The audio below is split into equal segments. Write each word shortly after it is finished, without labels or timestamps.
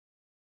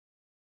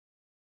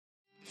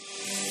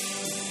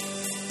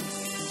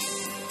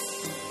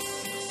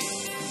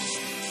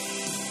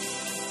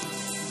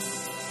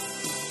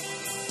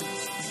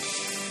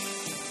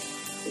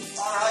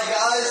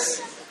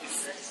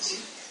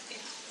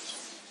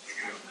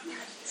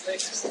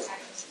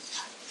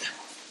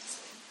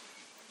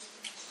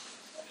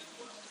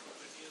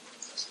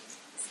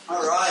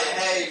All right.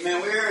 Hey,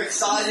 man, we're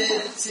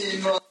excited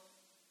to...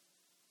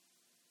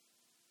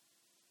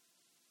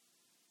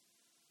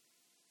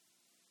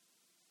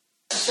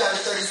 Chapter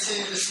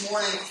 32 this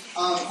morning.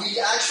 We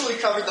actually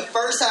covered the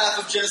first half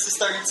of Genesis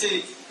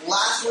 32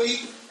 last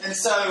week, and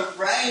so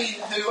Rain,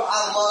 who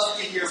I love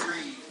to hear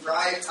read,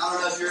 right? I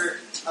don't know if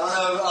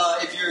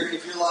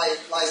you're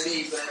like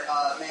me,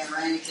 but man,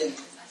 Rain can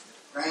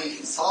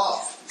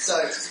talk. So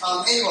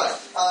anyway,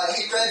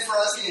 he read for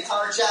us the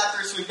entire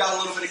chapter, so we've got a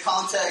little bit of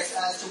context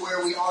as to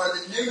where we are.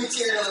 The new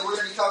material that we're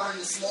going to be covering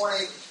this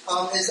morning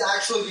is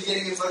actually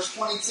beginning in verse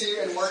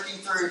 22 and working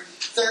through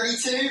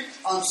 32.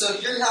 So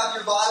if you have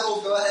your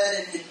Bible, go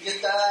ahead and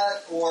get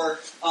that, or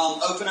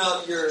open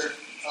up your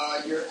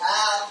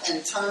app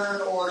and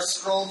turn or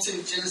scroll to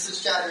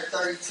Genesis chapter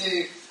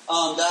 32.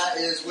 That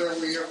is where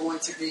we are going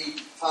to be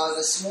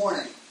this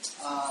morning.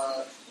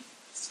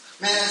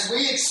 Man, as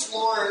we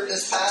explore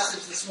this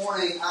passage this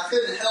morning, I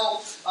couldn't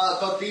help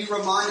but be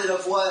reminded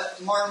of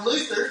what Martin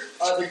Luther,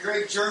 the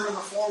great German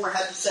reformer,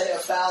 had to say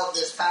about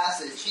this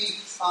passage. He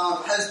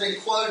has been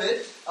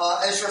quoted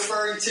as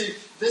referring to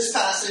this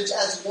passage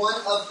as one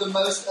of the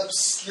most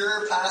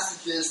obscure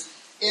passages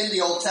in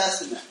the Old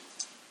Testament.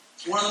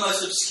 One of the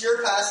most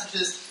obscure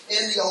passages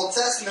in the Old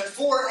Testament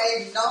for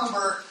a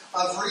number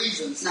of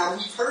reasons. Now,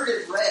 we've heard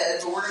it read,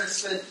 but we're going to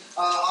spend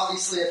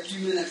obviously a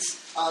few minutes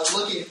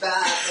looking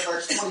back at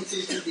verse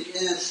 22 to the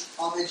end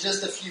in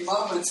just a few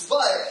moments.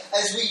 But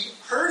as we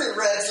heard it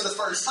read for the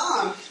first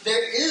time,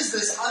 there is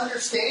this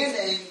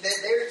understanding that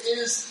there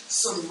is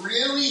some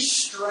really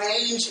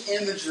strange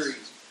imagery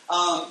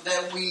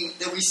that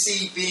we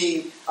see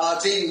being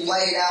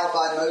laid out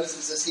by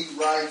Moses as he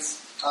writes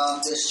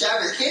this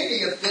chapter. It can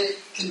be a bit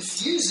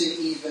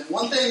confusing even.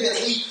 One thing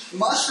that we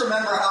must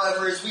remember,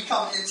 however, as we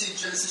come into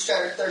Genesis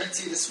chapter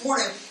 32 this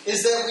morning,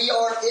 is that we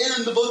are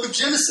in the book of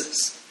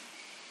Genesis.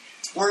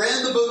 We're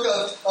in the book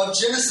of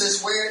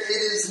Genesis, where it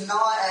is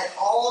not at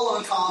all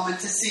uncommon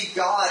to see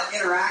God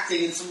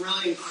interacting in some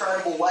really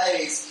incredible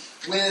ways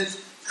with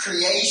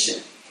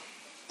creation.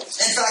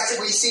 In fact,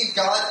 we see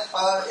God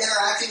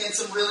interacting in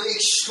some really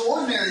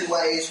extraordinary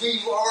ways.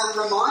 We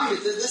are reminded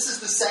that this is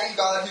the same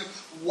God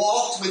who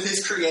walked with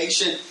His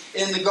creation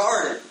in the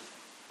garden.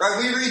 Right?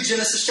 We read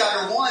Genesis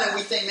chapter 1 and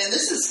we think, man,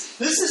 this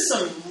is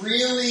some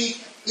really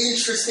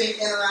interesting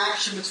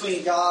interaction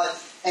between God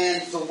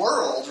and the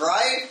world,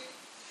 right?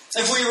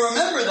 If we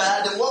remember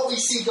that, then what we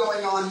see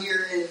going on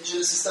here in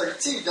Genesis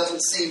 32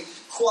 doesn't seem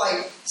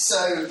quite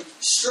so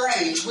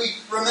strange. We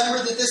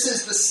remember that this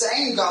is the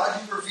same God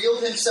who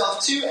revealed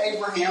Himself to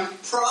Abraham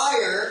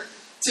prior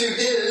to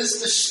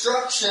his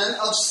destruction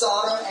of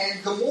Sodom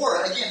and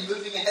Gomorrah. Again,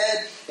 moving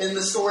ahead in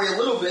the story a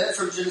little bit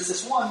from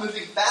Genesis 1,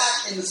 moving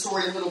back in the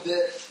story a little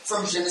bit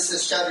from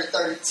Genesis chapter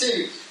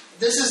 32.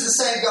 This is the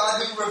same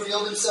God who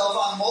revealed Himself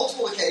on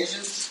multiple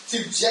occasions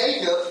to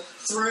Jacob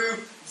through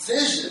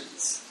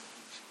visions.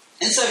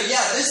 And so,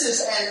 this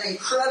is an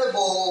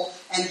incredible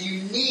and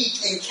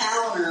unique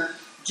encounter,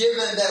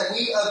 given that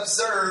we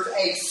observe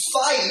a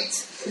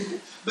fight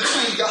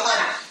between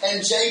God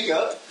and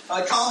Jacob.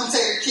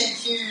 Commentator Kent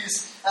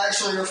Hughes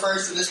actually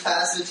refers to this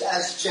passage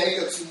as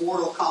Jacob's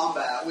mortal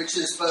combat, which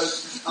is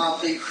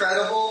both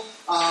incredible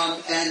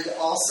and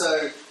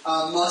also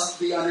must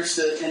be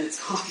understood in its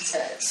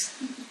context.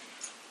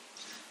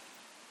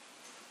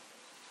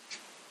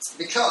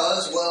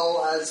 Because,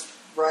 as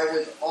right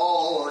with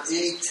all or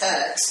any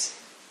text,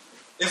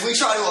 if we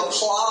try to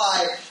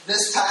apply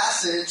this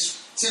passage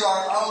to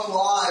our own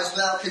lives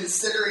without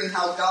considering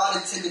how God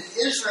intended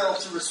Israel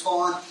to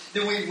respond,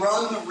 then we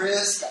run the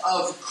risk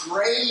of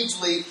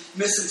gravely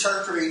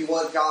misinterpreting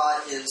what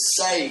God is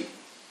saying.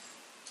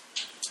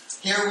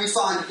 Here we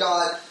find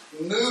God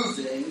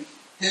moving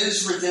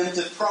His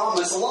redemptive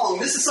promise along.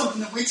 This is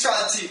something that we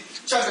try to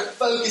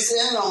focus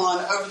in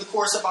on over the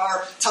course of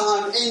our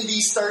time in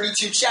these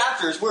 32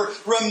 chapters. We're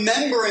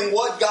remembering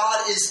what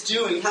God is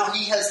doing, how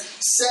He has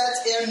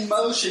set in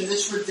motion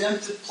this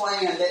redemptive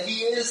plan, that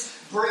He is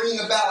bringing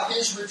about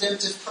His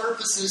redemptive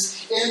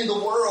purposes in the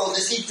world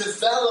as He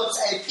develops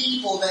a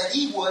people that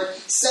He would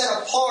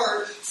set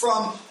apart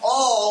from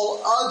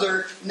all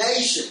other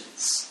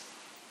nations.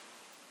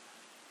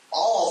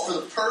 All for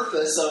the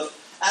purpose of,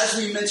 as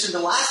we mentioned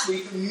last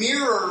week,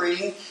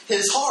 mirroring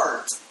His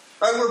heart.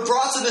 Right, we're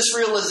brought to this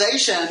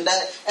realization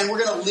that, and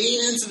we're going to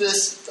lean into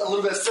this a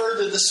little bit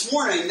further this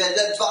morning, that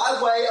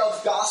by way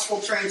of gospel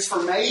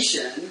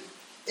transformation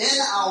in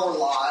our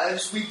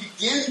lives, we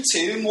begin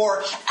to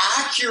more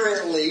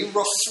accurately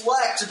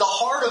reflect the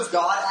heart of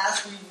God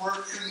as we were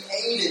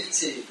created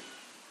to.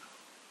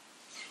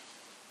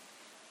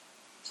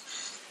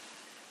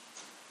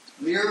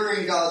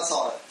 Mirroring God's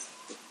heart.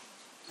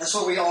 That's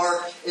what we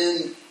are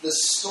in the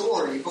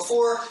story.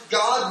 Before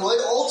God would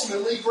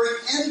ultimately bring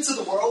into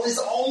the world His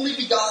only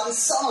begotten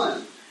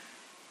Son,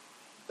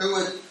 who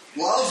would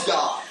love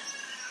God,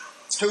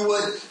 who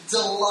would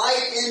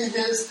delight in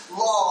His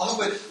law, who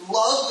would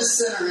love the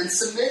sinner and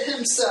submit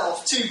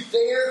Himself to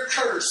their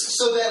curse,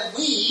 so that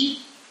we,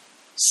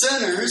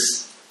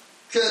 sinners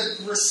could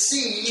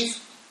receive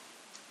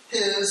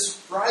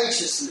his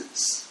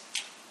righteousness.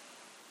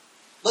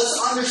 Let's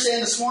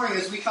understand this morning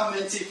as we come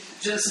into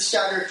Genesis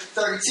chapter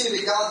 32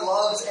 that God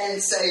loves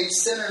and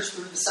saves sinners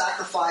through the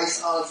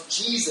sacrifice of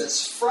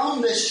Jesus.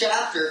 From this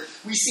chapter,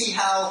 we see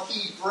how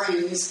he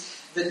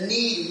brings the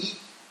needy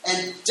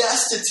and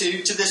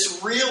destitute to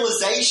this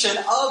realization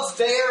of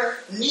their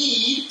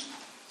need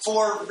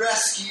for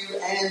rescue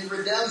and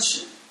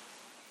redemption.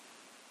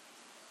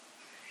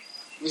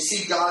 We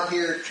see God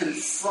here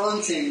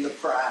confronting the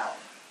proud.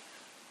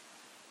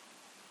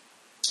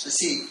 As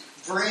he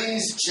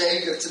brings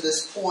Jacob to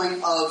this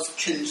point of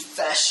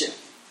confession.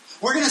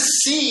 We're going to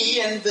see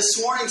in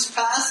this morning's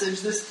passage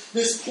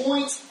this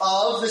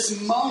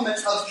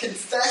moment of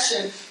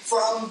confession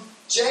from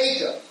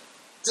Jacob,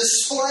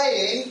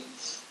 displaying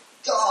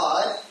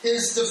God,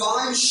 his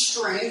divine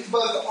strength,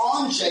 both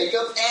on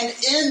Jacob and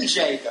in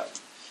Jacob.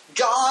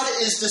 God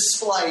is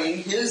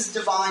displaying his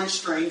divine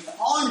strength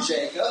on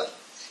Jacob,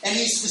 and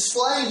he's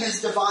displaying his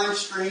divine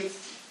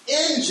strength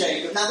in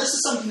Jacob. Now, this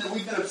is something that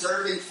we've been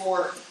observing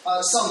for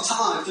some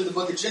time through the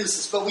book of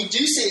Genesis, but we do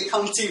see it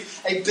come to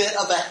a bit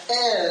of a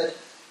head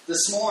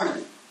this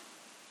morning.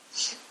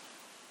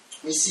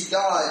 We see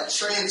God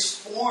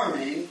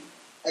transforming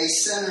a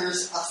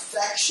sinner's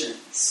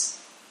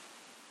affections,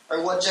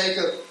 or what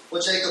Jacob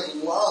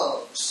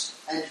loves,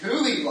 and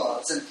who he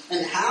loves,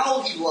 and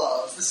how he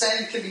loves. The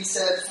same can be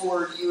said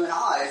for you and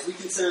I as we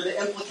consider the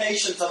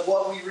implications of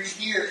what we read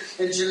here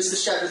in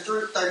Genesis chapter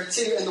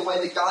 32 and the way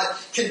that God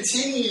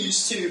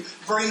continues to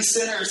bring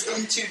sinners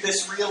into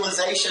this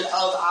realization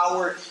of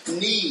our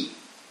need,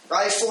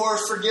 right, for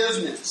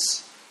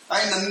forgiveness.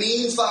 Right, and the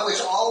means by which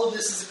all of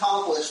this is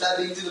accomplished, that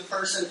being through the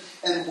person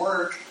and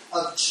work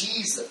of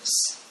Jesus.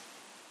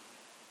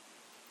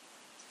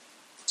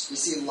 We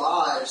see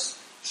lives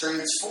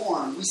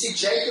transformed. We see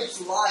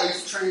Jacob's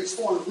life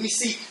transformed. We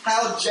see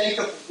how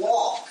Jacob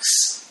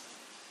walks.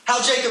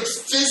 How Jacob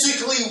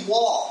physically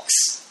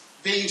walks,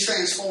 being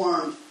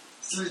transformed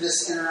through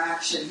this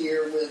interaction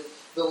here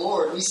with the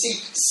Lord. We see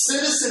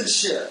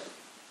citizenship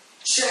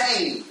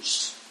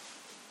changed.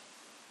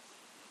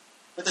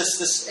 With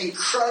this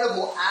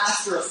incredible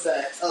after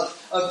effect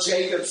of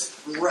Jacob's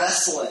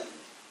wrestling.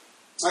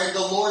 Right,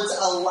 the Lord's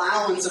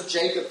allowance of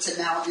Jacob to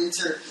now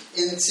enter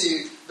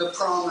into the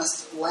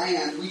promised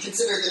land. We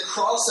consider the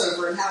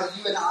crossover and how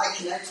you and I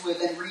connect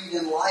with and read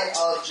in light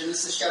of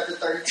Genesis chapter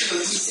 32. And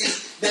we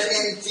see that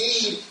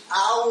indeed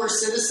our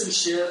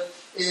citizenship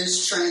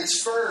is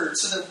transferred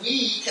so that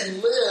we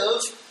can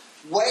live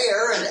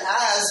where and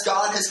as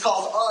God has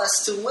called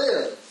us to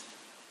live.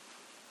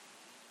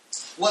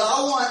 What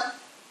I want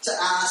to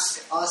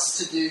ask us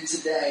to do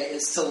today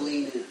is to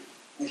lean in.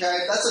 Okay,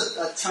 that's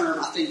a term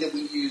I think that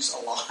we use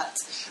a lot.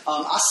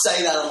 I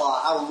say that a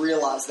lot. I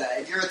realize that.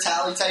 If you're a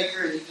tally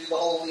taker and you do the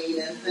whole lean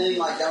in thing,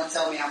 like don't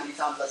tell me how many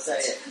times I say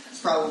it. It's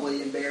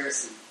probably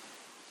embarrassing.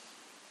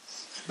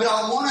 But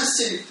I want us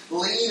to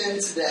lean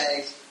in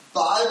today,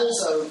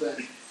 Bibles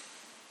open,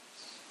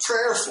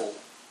 prayerful,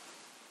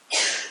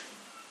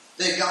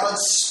 that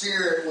God's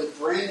Spirit would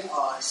bring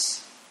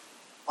us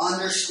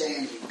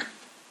understanding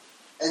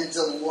and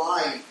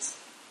delight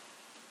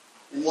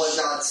in what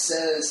God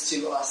says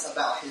to us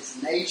about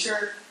his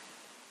nature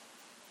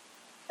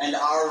and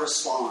our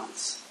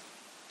response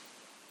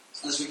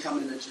as we come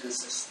into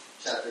Genesis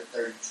chapter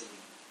 32.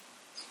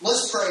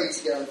 Let's pray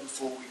together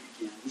before we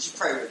begin. Would you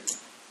pray with me?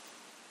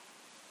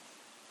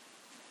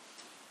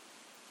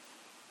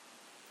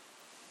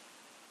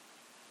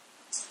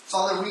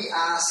 Father, we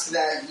ask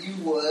that you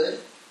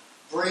would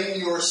bring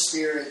your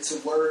Spirit to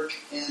work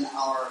in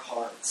our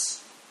hearts.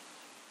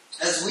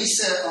 As we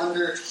sit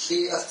under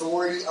the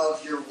authority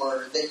of your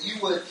word, that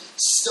you would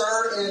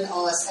stir in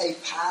us a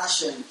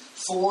passion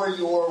for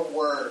your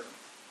word,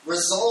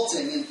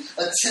 resulting in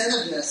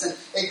attentiveness and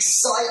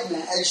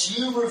excitement as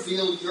you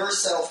reveal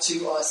yourself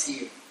to us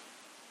here.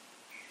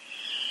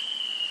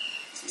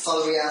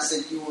 Father, we ask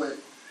that you would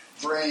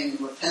bring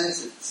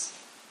repentance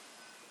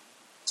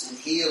and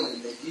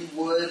healing, that you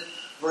would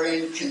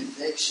bring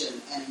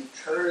conviction and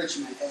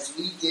encouragement as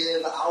we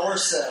give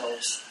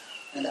ourselves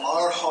and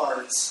our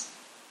hearts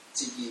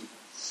to you.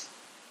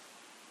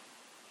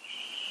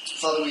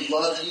 Father, we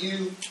love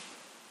you.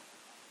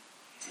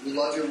 We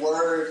love your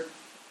word.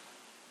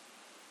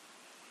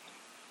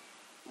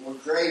 And we're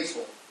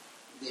grateful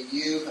that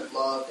you have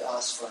loved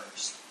us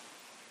first.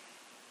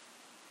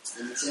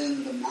 And it's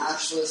in the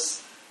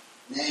matchless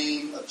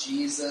name of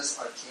Jesus,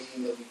 our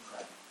King, that we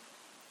pray.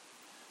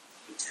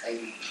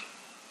 Amen.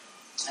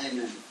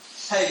 Amen.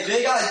 Hey,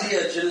 big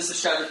idea,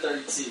 Genesis chapter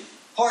 32.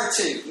 Part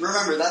 2.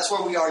 Remember, that's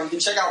where we are. You can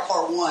check out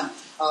part 1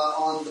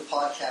 on the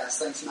podcast.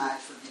 Thanks, Matt,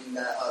 for getting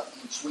that up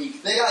each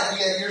week. Big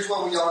idea. Here's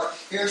where we are.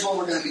 Here's what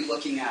we're going to be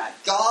looking at.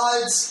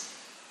 God's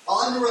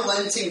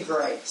unrelenting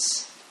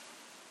grace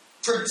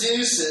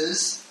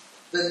produces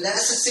the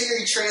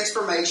necessary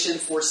transformation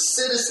for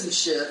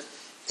citizenship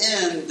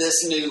in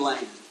this new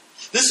land.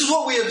 This is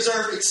what we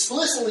observe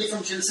explicitly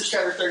from Genesis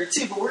chapter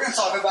 32, but we're going to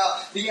talk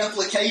about the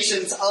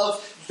implications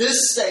of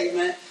this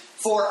statement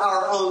for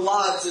our own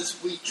lives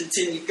as we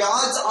continue.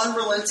 God's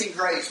unrelenting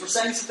grace. We're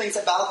saying some things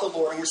about the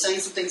Lord, and we're saying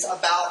some things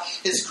about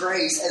His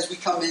grace as we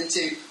come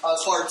into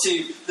part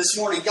 2 this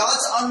morning.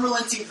 God's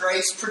unrelenting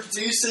grace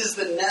produces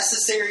the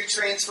necessary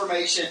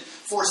transformation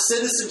for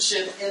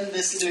citizenship in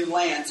this new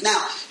land.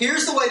 Now,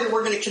 here's the way that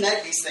we're going to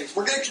connect these things.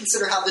 We're going to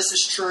consider how this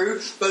is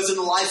true, both in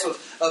the life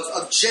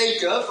of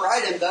Jacob,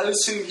 right, and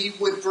those whom he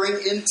would bring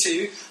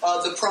into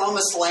the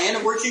promised land.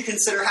 And we're going to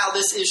consider how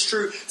this is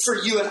true for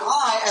you and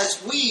I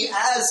as we,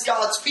 as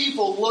God's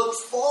people, look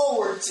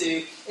forward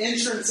to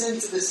entrance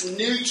into this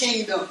new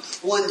kingdom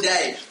one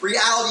day.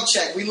 Reality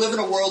check. We live in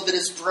a world that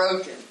is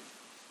broken.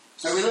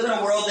 Now, we live in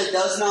a world that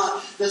does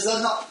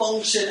not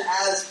function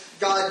as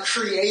God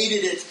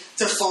created it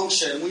to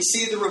function. We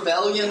see the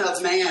rebellion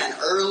of man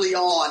early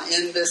on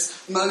in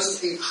this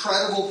most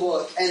incredible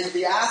book, and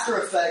the after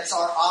effects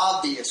are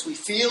obvious. We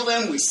feel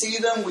them, we see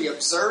them, we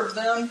observe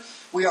them.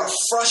 We are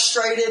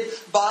frustrated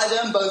by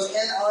them, both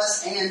in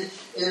us and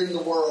in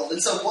the world.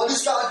 And so what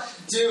is God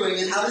doing,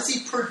 and how does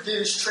He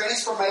produce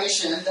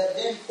transformation that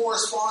then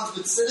corresponds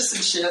with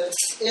citizenship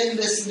in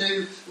this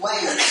new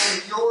land?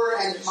 From your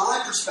and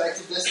my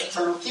perspective, this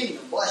eternal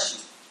kingdom. Bless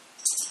you.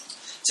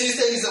 Two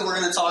things that we're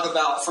going to talk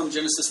about from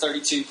Genesis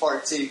 32,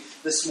 part 2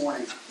 this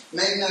morning.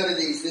 Make note of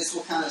these. This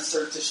will kind of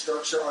serve to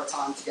structure our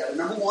time together.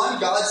 Number one,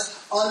 God's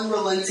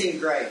unrelenting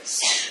grace.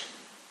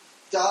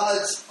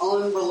 God's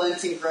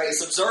unrelenting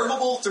grace,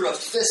 observable through a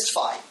fist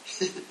fight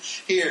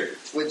here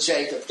with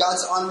Jacob.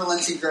 God's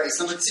unrelenting grace.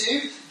 Number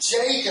two,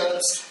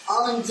 Jacob's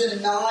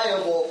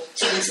undeniable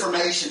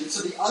transformation.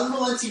 So the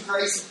unrelenting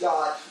grace of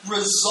God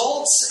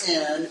results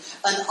in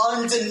an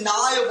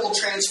undeniable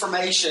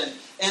transformation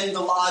in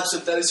the lives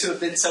of those who have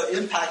been so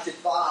impacted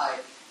by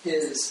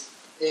His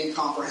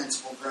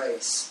incomprehensible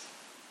grace.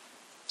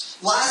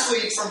 Last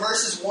week, from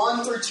verses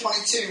 1 through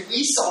 22,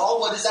 we saw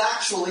what is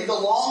actually the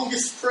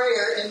longest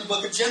prayer in the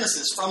book of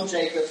Genesis, from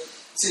Jacob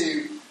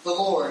to the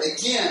Lord.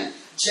 Again,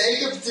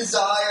 Jacob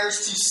desires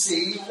to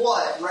see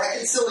what?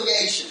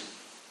 Reconciliation.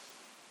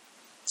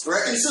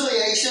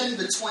 Reconciliation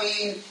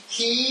between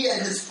he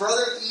and his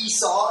brother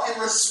Esau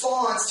in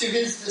response to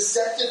his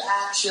deceptive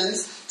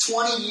actions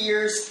 20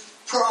 years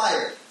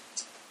prior.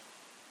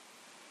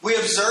 We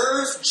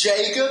observe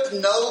Jacob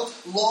no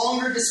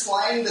longer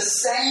displaying the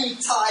same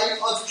type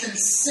of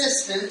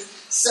consistent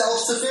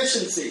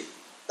self-sufficiency.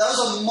 That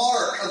was a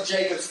mark of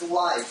Jacob's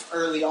life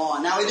early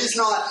on. Now, it is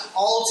not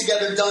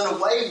altogether done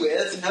away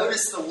with.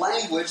 Notice the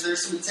language.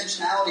 There's some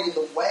intentionality in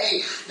the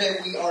way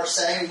that we are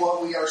saying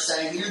what we are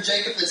saying here.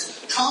 Jacob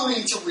is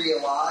coming to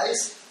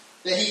realize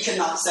that he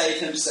cannot save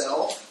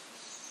himself.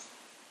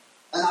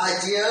 An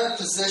idea,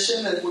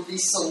 position that would be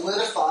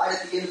solidified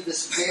at the end of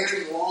this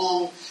very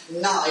long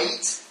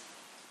night.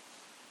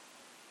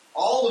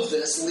 All of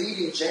this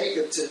leading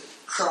Jacob to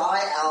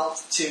cry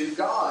out to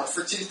God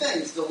for two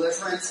things: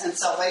 deliverance and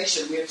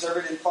salvation. We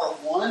observe it in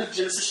part 1 of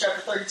Genesis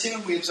chapter 32,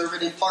 and we observe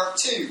it in part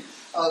 2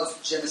 of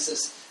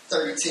Genesis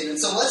 32. And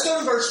so let's go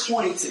to verse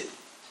 22.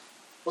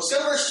 Let's go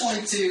to verse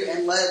 22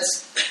 and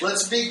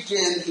let's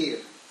begin here.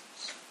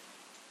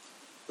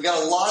 We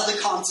got a lot of the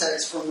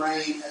context from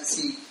Rain as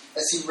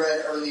he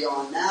read early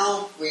on.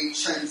 Now we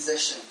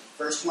transition.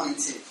 Verse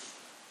 22.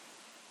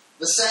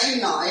 The same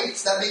night,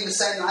 that being the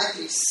same night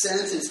that he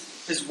sent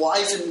his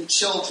wife and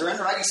children,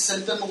 right? He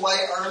sent them away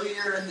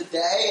earlier in the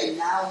day, and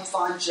now we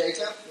find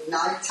Jacob,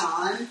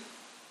 nighttime,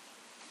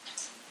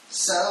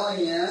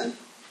 settling in.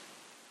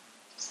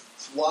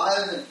 His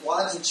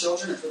wives and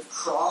children have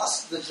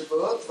crossed the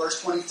Jabbok, verse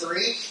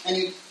 23, and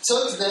he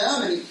took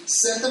them and he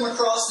sent them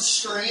across the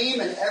stream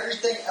and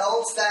everything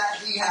else that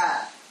he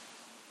had.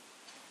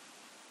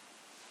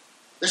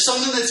 There's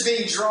something that's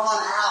being drawn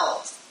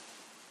out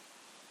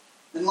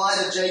in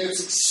light of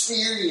Jacob's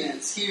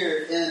experience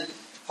here in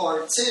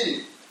part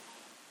 2.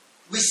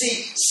 We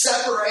see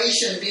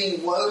separation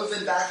being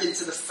woven back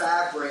into the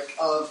fabric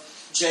of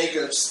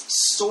Jacob's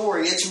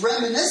story. It's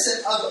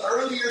reminiscent of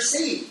earlier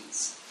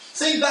scenes.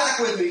 Think back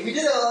with me. We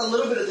did a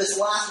little bit of this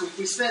last week.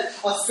 We spent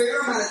a fair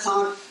amount of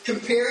time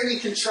comparing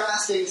and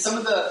contrasting some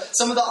of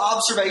the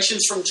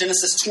observations from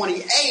Genesis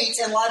 28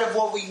 in light of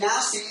what we now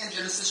see in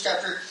Genesis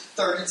chapter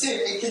 32.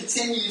 It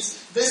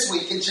continues this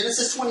week. In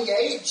Genesis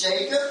 28,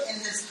 Jacob, in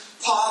his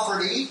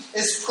poverty,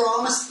 is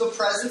promised the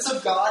presence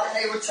of God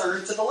and a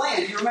return to the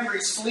land. You remember,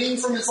 he's fleeing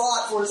from his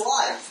lot for his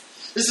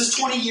life. This is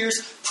 20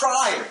 years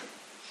prior.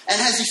 And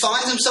as he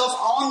finds himself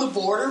on the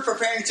border,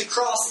 preparing to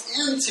cross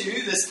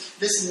into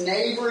this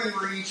neighboring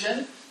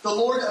region, the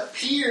Lord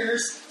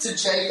appears to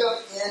Jacob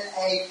in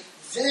a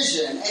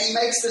vision. And he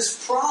makes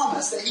this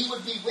promise that he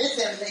would be with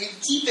him, that he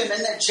would keep him,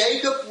 and that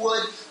Jacob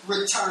would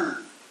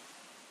return.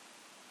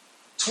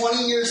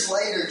 20 years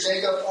later,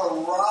 Jacob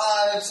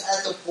arrives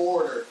at the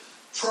border,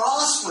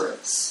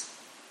 prosperous,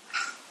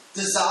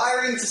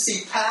 desiring to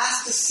see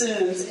past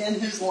sins in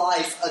his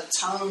life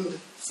atoned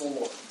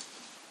for.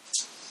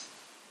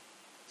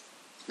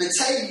 And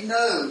take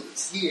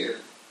note here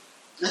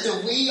And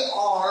that we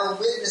are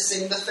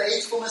witnessing the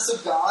faithfulness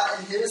of God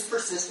and His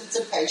persistence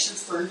and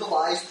patience through the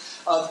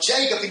life of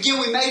Jacob. Again,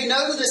 we made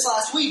note of this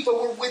last week, but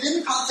we're within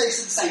the context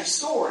of the same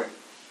story.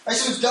 Right,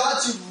 so we've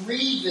got to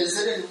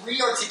revisit and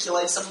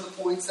rearticulate some of the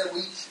points that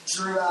we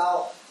drew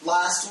out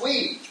last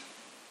week.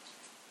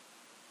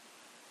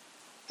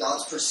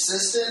 God's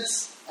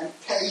persistence and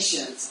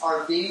patience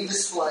are being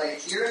displayed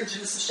here in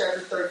Genesis chapter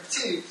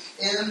 32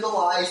 in the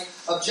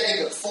life of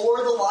Jacob,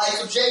 for the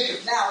life of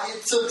Jacob. Now,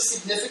 it took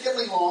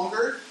significantly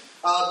longer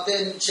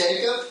than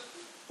Jacob,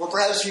 or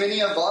perhaps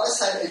many of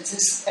us had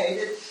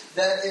anticipated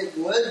that it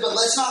would, but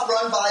let's not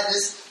run by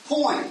this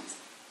point.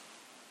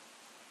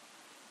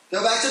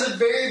 Go back to the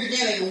very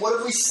beginning, and what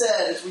have we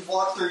said as we've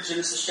walked through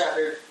Genesis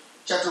chapter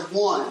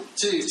 1,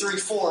 2, 3,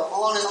 4,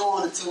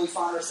 on until we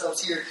find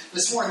ourselves here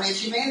this morning. And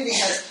humanity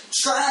has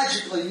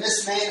tragically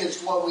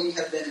mismanaged what we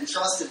have been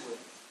entrusted with.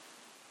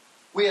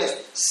 We have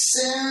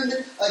sinned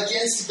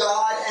against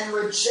God and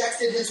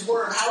rejected His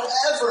word.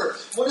 However,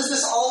 what is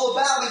this all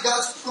about? And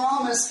God's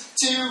promise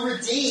to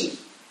redeem.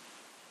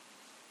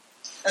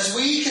 As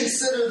we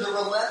consider the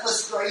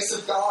relentless grace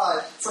of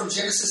God from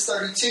Genesis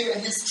 32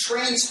 and His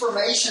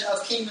transformation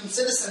of kingdom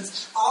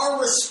citizens, our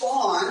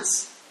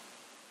response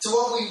to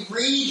what we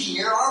read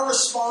here, our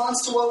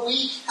response to what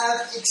we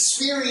have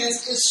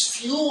experienced is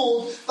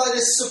fueled by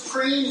this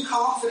supreme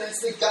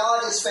confidence that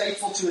God is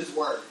faithful to His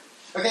word.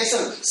 Okay,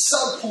 so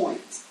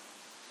subpoint.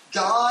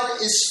 God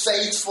is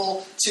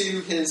faithful to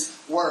His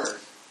word.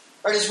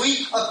 Right, as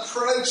we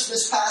approach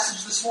this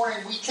passage this morning,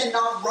 we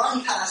cannot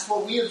run past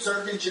what we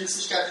observed in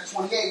Genesis chapter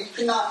 28. We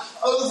cannot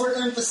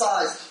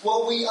overemphasize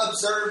what we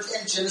observed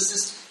in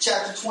Genesis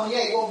chapter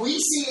 28. What we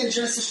see in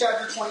Genesis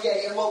chapter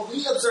 28 and what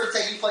we observe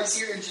taking place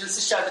here in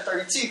Genesis chapter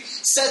 32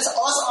 sets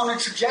us on a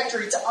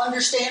trajectory to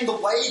understand the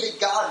way that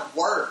God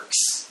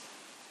works.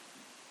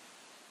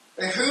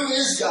 And who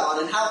is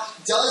God and how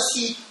does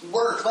He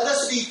work? Let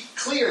us be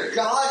clear.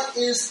 God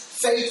is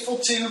faithful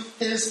to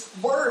His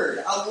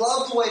word. I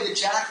love the way that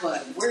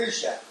Jacqueline, where is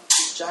Jacqueline?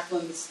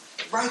 Jacqueline's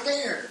right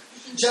there.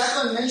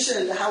 Jacqueline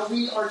mentioned how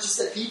we are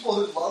just a people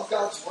who love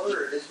God's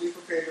word as we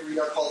prepare to read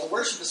our call to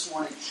worship this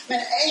morning.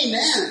 Man,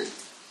 amen.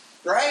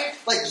 Right?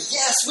 Like,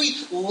 yes, we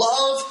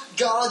love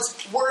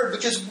God's word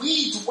because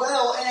we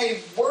dwell in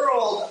a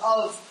world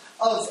of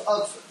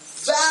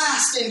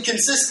vast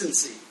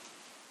inconsistency.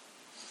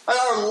 And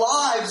our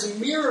lives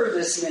mirror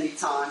this many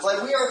times.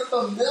 Like, we are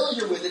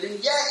familiar with it.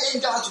 And yet,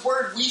 in God's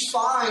word, we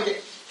find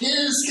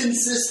His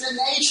consistent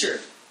nature.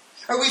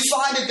 Or we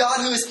find a God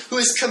who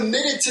is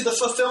committed to the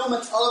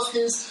fulfillment of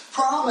His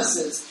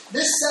promises.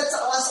 This sets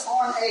us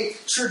on a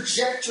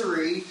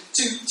trajectory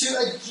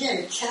to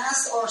again,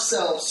 cast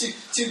ourselves,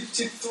 to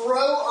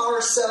throw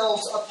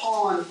ourselves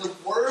upon the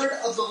word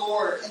of the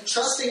Lord,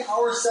 entrusting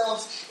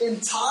ourselves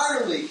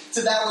entirely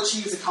to that which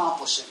He is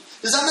accomplishing.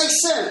 Does that make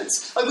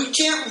sense? Like, we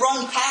can't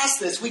run past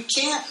this. We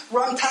can't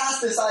run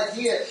past this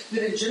idea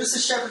that in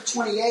Genesis chapter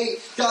 28,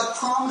 God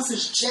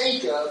promises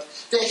Jacob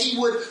that He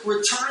would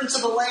return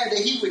to the land, that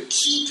He would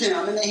keep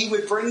him, and that He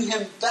would bring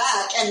him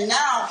back. And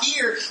now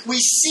here we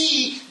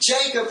see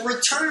Jacob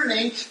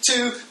returning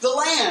to the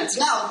land.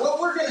 Now, what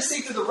we're going to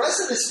see through the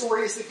rest of this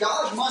story is that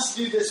God must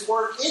do this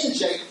work in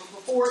Jacob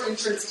before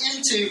entrance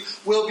into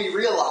will be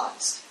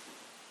realized.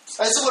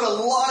 That's what a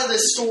lot of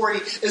this story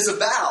is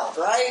about,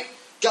 right?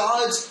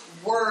 God's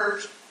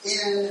work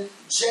in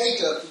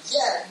Jacob.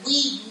 Yet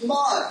we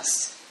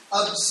must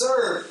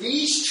observe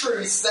these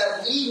truths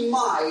that we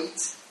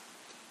might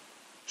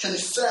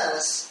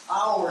confess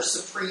our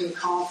supreme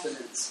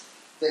confidence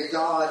that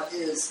God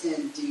is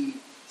indeed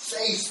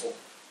faithful.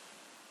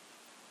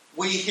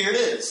 Here it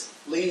is.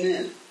 Lean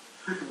in.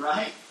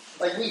 Right?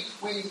 Like we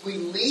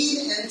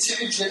lean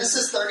into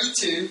Genesis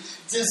 32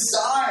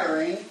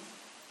 desiring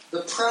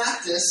the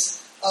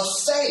practice of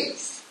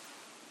faith.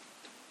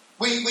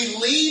 We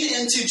lead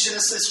into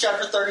Genesis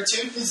chapter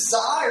 32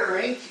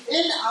 desiring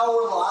in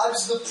our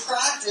lives the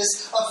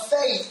practice of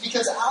faith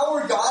because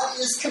our God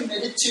is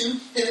committed to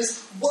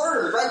His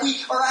word. Right? We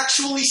are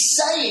actually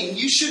saying,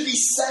 you should be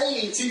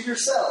saying to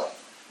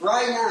yourself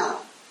right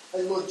now,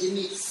 like, Lord, give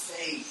me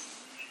faith.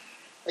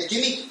 Like,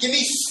 give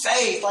me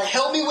faith. Like,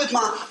 help me with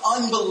my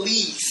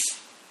unbelief.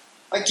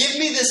 Like, give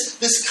me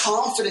this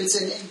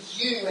confidence in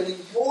you and in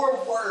your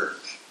work.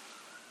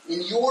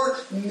 In your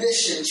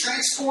mission,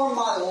 transform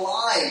my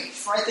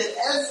life, right? That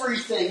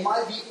everything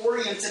might be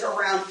oriented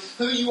around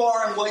who you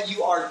are and what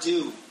you are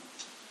doing.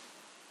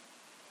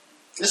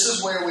 This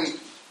is where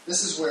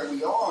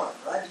we are,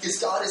 right? Because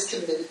God is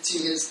committed to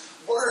His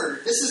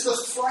word. This is the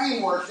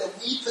framework that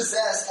we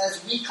possess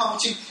as we come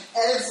to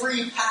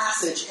every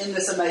passage in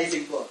this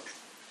amazing book.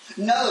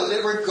 Know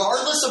that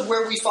regardless of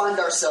where we find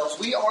ourselves,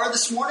 we are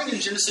this morning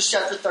in Genesis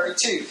chapter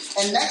 32.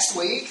 And next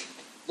week,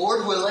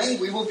 Lord willing,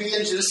 we will be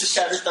in Genesis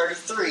chapter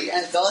 33,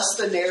 and thus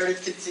the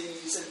narrative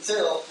continues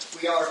until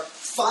we are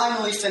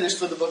finally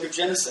finished with the book of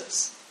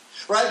Genesis.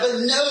 Right? But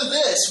know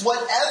this,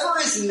 whatever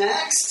is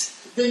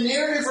next, the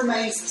narrative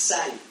remains the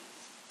same.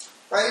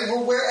 Right?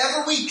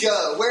 Wherever we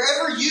go,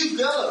 wherever you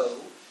go,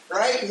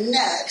 right,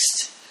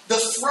 next, the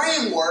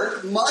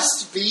framework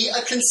must be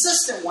a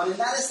consistent one, and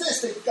that is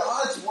this, that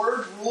God's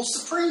word rules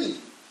supreme.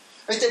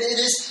 Right? That it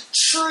is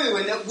true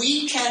and that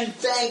we can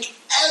bank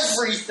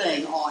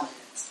everything on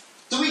it.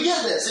 Do we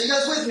get this? Are you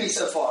guys with me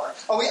so far?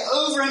 Are we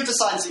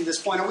overemphasizing this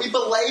point? Are we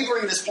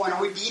belaboring this point?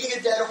 Are we beating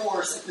a dead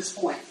horse at this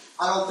point?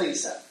 I don't think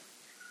so.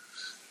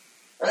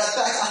 Right? In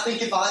fact, I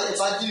think if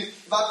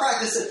I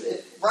practice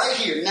it right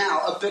here now,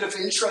 a bit of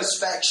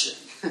introspection,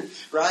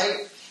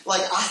 right?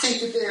 Like, I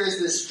think that there is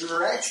this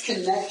direct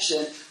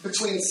connection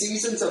between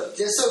seasons of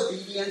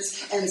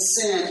disobedience and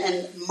sin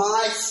and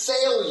my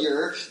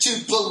failure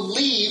to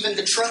believe in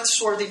the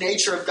trustworthy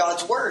nature of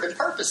God's word and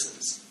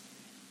purposes.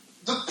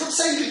 The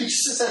same could be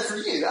said for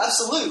you,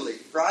 absolutely,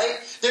 right?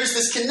 There's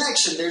this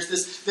connection, there's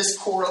this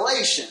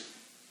correlation.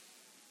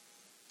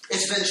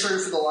 It's been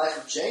true for the life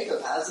of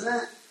Jacob, hasn't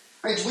it?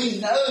 Right? We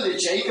know that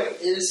Jacob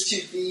is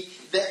to be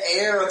the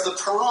heir of the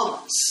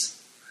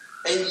promise.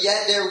 And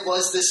yet there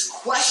was this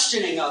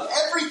questioning of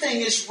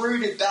everything is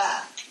rooted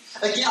back.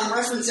 Again, I'm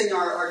referencing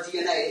our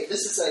DNA.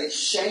 This is a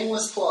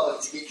shameless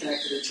plug to get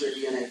connected into a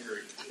DNA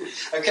group.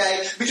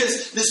 Okay?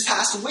 Because this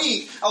past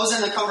week, I was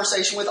in a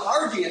conversation with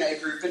our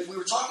DNA group, and we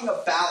were talking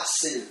about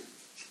sin.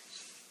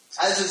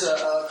 As is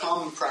a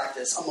common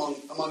practice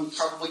among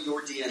probably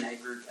your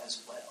DNA group as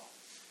well.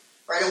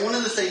 Right? And one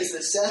of the things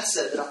that Seth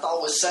said that I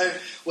thought was so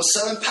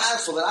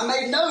impactful that I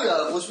made note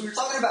of was we were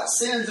talking about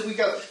sins and we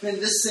go, man,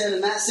 this sin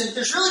and that sin. But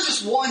there's really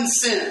just one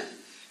sin,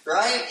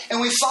 right?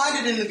 And we find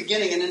it in the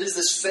beginning, and it is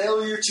this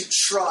failure to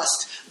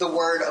trust the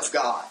Word of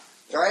God,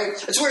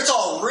 right? It's where it's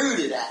all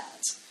rooted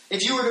at.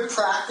 If you were to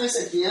practice,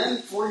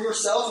 again, for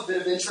yourself, a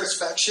bit of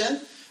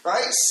introspection,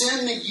 right?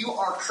 Sin that you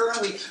are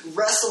currently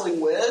wrestling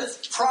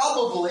with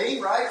probably,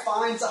 right,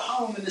 finds a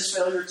home in this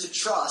failure to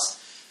trust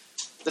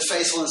the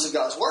faithfulness of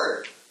God's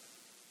Word.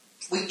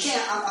 We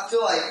can't, I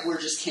feel like we're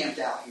just camped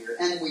out here,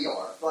 and we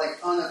are, like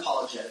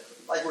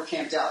unapologetically, like we're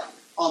camped out here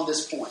on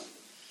this point.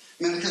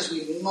 I mean, because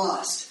we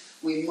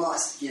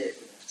must get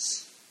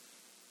this.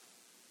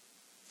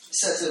 It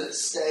sets a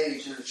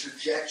stage and a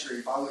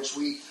trajectory by which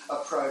we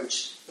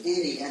approach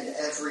any and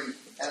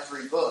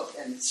every book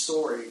and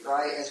story,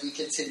 right, as we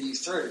continue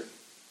through.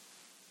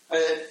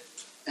 It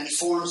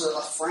informs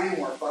a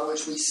framework by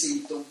which we see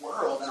the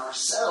world and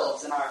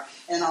ourselves and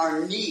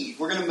our need.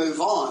 We're going to move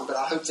on, but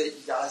I hope that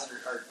you guys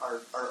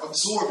are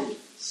absorbing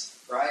this,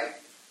 right?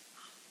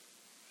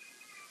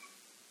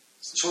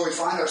 It's where we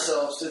find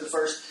ourselves through the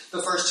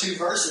first two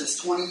verses,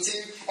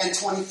 22 and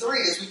 23.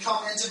 As we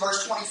come into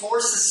verse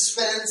 24,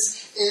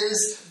 suspense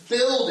is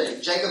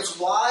building. Jacob's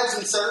wives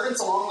and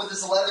servants, along with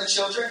his 11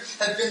 children,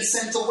 have been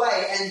sent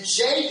away, and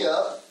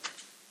Jacob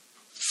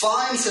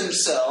finds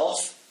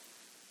himself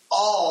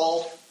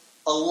all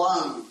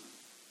alone.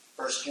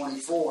 Verse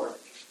 24.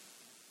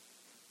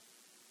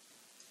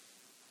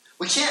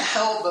 We can't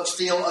help but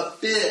feel a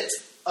bit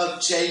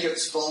of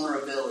Jacob's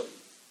vulnerability.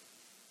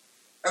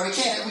 Or we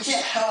can't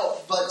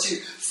help but to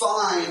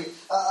find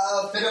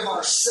a bit of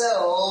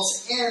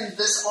ourselves in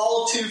this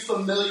all too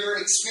familiar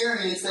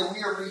experience that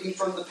we are reading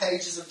from the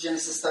pages of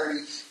Genesis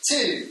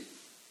 32.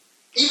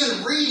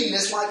 Even reading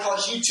this might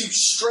cause you to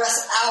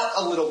stress out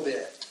a little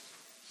bit.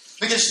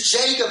 Because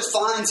Jacob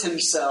finds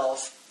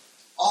himself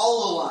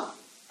all alone.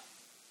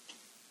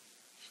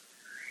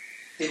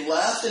 He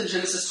left in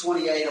Genesis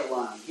 28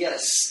 alone. He had a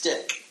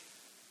stick.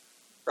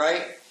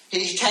 Right?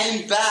 He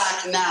came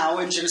back now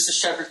in Genesis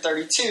chapter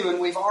 32, and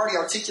we've already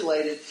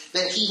articulated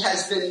that he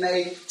has been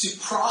made to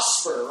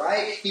prosper,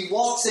 right? He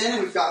walks in,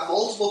 and we've got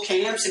multiple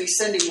camps, and he's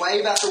sending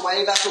wave after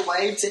wave after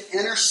wave to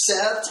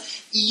intercept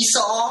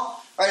Esau,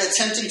 right?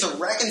 Attempting to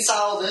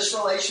reconcile this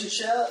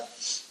relationship.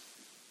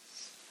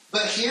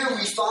 But here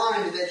we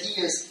find that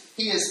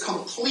he is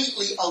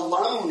completely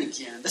alone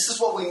again. This is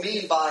what we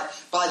mean by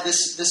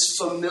this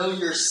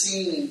familiar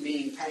scene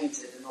being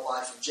painted in the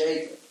life of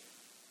Jacob.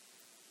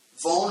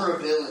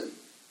 Vulnerability.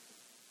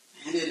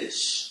 And it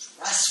is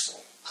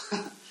stressful.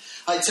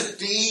 Like to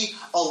be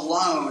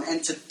alone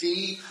and to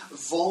be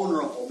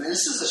vulnerable. Man,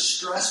 this is a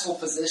stressful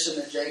position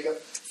that Jacob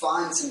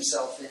finds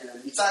himself in.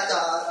 In fact,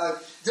 I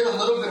did a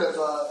little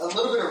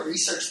bit of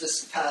research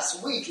this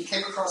past week and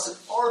came across an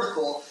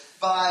article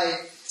by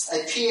a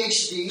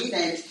PhD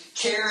named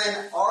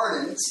Karen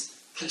Ardent,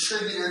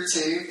 contributor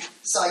to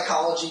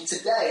Psychology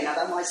Today. Now,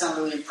 that might sound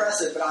really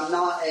impressive, but I'm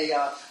not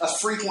a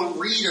frequent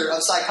reader of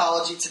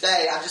Psychology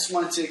Today. I just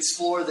wanted to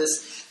explore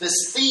this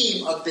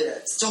theme a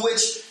bit. To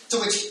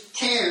which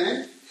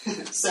Karen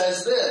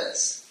says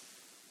this.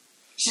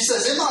 She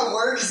says, in my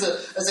work as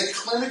a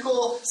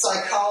clinical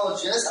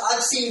psychologist,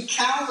 I've seen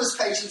countless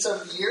patients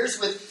over the years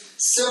with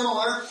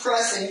similar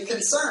pressing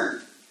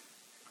concern.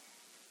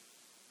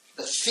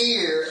 The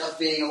fear of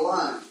being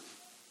alone.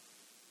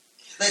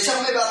 They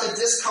tell me about the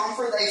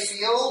discomfort they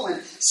feel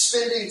when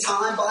spending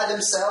time by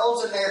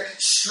themselves and their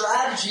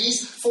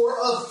strategies for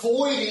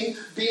avoiding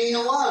being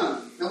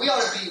alone. Now, we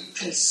ought to be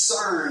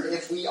concerned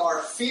if we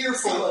are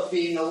fearful of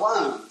being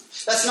alone.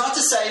 That's not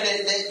to say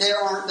that there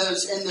aren't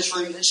those in this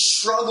room that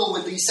struggle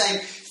with these same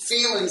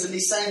feelings and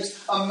these same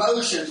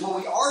emotions. What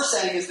we are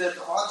saying is that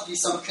there ought to be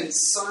some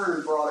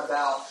concern brought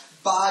about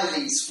by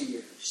these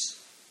fears.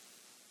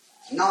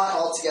 Not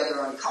altogether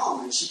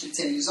uncommon, she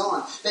continues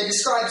on. They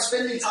describe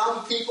spending time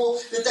with people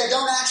that they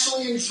don't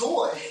actually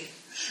enjoy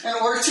in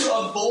order to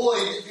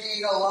avoid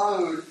being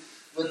alone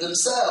with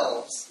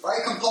themselves, right?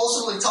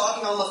 Compulsively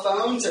talking on the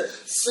phone to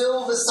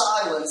fill the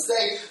silence.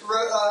 They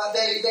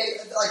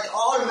like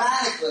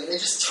automatically, they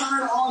just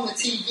turn on the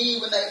TV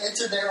when they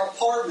enter their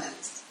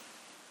apartment,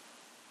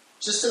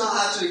 just to not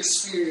have to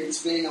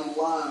experience being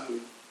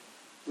alone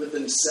with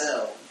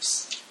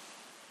themselves.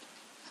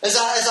 As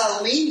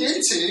I leaned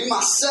into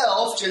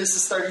myself,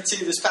 Genesis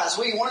 32 this past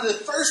week, one of the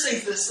first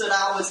things that stood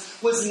out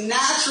was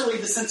naturally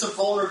the sense of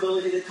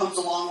vulnerability that comes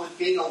along with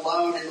being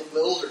alone in the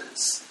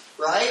wilderness,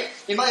 right?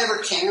 Anybody ever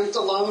camped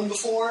alone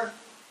before?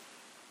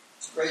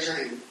 Raise your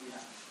hand.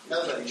 Yeah.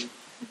 Nobody.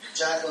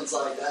 Jacqueline's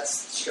like,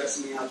 that's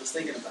stressing me out just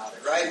thinking about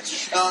it, right?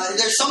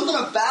 There's something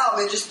about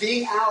it, just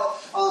being out.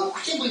 I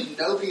can't believe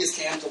nobody has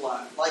camped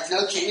alone. Like,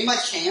 no camp. Anybody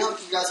camp?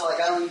 You guys are like,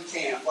 I don't even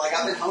camp. Like,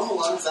 I've been home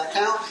alone. Does that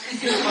count?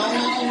 You've been home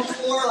alone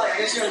before? Like, I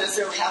guess you don't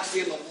necessarily have to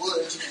be in the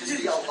woods. You can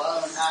just be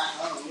alone at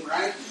home,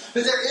 right?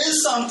 But there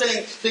is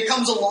something that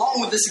comes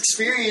along with this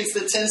experience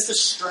that tends to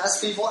stress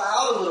people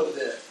out a little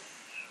bit.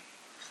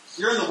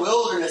 You're in the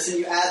wilderness and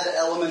you add the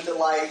element that,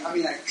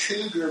 a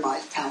cougar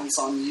might pounce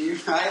on you,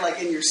 right?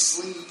 Like in your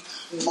sleep,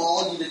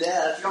 maul you to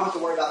death. You don't have to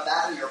worry about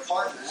that in your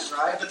apartment,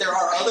 right? But there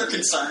are other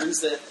concerns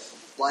that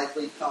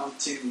likely come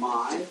to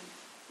mind.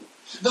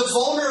 The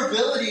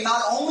vulnerability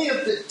not only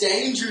of the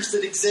dangers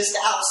that exist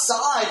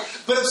outside,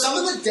 but of some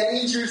of the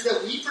dangers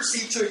that we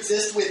perceive to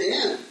exist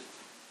within,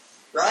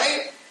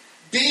 right?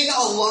 Being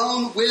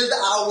alone with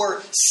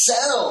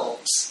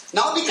ourselves.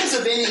 Not because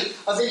of any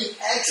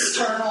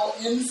external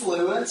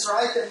influence,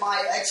 right, that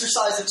might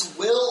exercise its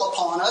will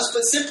upon us,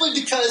 but simply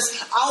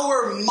because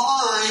our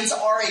minds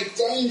are a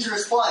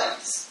dangerous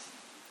place.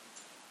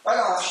 Right?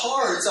 Our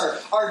hearts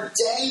are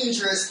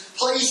dangerous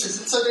places.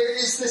 And so there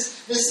is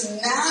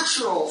this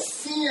natural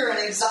fear and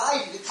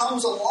anxiety that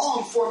comes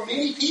along for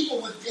many people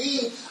with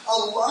being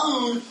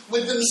alone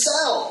with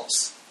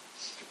themselves.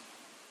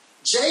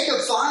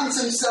 Jacob finds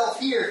himself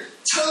here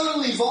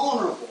totally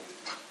vulnerable.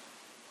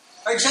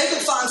 Right, Jacob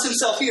finds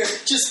himself here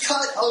just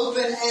cut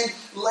open and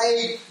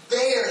laid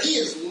bare. He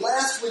is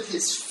left with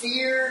his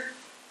fear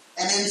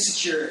and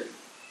insecurity.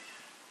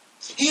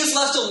 He is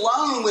left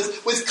alone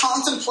with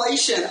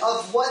contemplation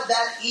of what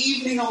that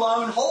evening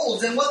alone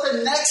holds and what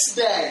the next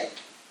day,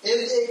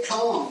 if it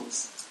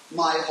comes,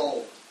 might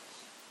hold.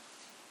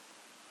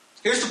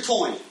 Here's the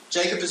point.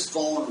 Jacob is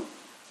vulnerable.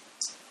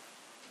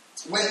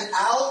 When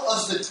out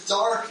of the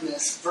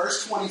darkness,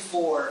 verse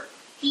 24,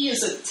 he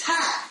is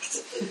attacked.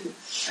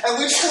 At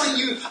which point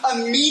you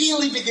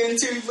immediately begin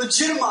to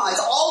legitimize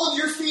all of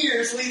your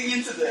fears leading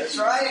into this,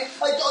 right?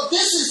 Like, oh,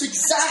 this is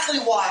exactly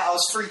why I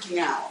was freaking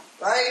out,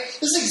 right?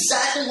 This is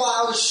exactly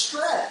why I was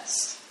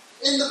stressed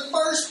in the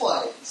first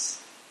place.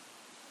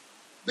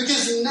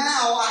 Because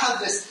now I have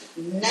this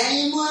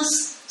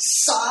nameless,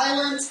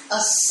 silent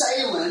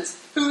assailant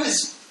who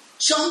has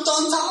jumped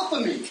on top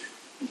of me.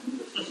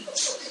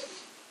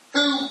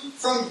 Who,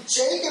 from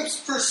Jacob's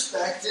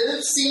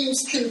perspective,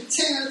 seems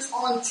content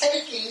on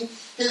taking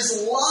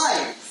his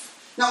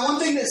life. Now, one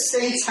thing that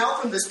stands out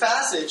from this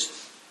passage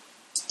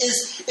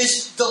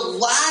is the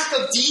lack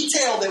of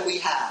detail that we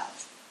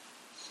have.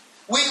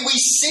 We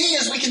see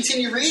as we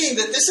continue reading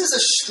that this is a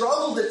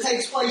struggle that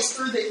takes place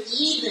through the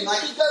evening.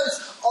 Like, it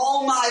goes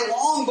all night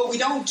long, but we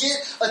don't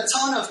get a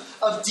ton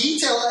of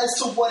detail as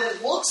to what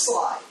it looks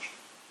like.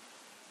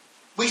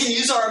 We can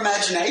use our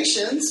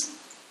imaginations.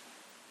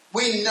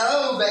 We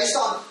know, based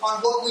on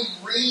what we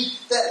read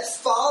that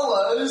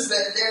follows,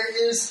 that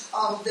there is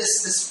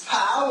this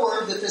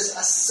power that this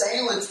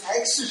assailant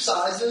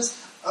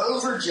exercises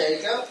over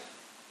Jacob.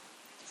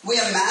 We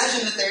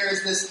imagine that there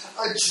is this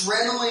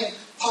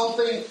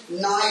adrenaline-pumping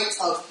night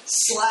of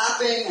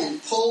slapping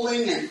and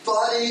pulling and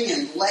butting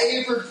and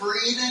labored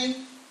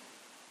breathing.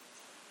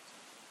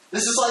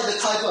 This is like the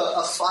type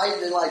of fight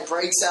that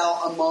breaks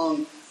out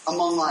among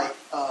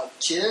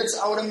kids,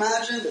 I would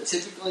imagine, that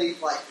typically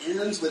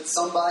ends with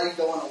somebody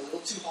going a little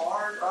too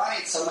hard,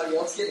 right? Somebody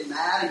else getting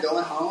mad and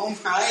going home,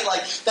 right?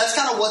 Like, that's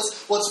kind of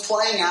what's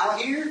playing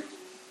out here.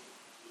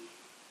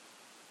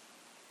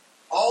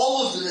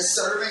 All of this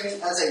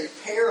serving as a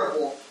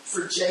parable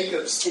for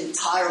Jacob's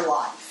entire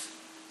life.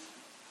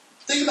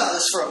 Think about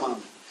this for a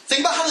moment.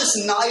 Think about how this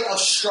night of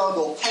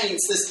struggle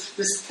paints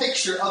this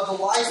picture of the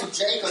life of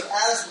Jacob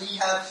as we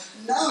have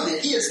known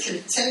it. He is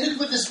contented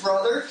with his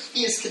brother.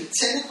 He is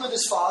contented with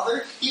his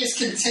father. He is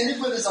contented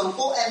with his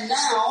uncle. And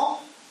now,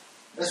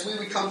 as we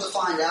would come to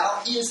find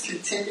out, he is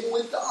contending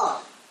with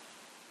God.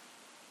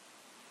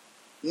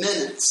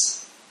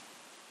 Minutes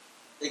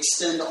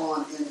extend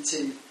on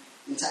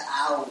into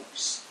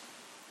hours.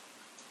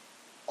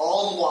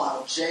 All the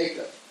while,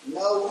 Jacob,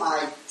 no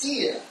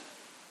idea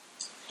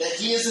that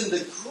he is in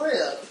the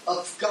grip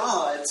of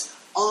God's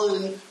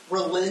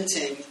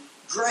unrelenting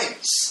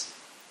grace.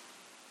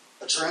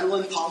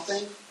 Adrenaline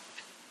pumping,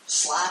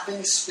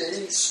 slapping,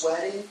 spitting,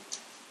 sweating.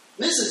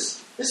 This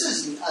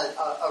is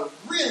a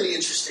really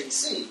interesting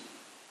scene.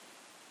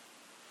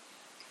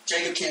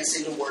 Jacob can't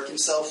seem to work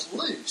himself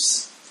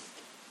loose.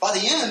 By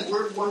the end,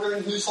 we're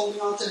wondering who's holding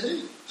on to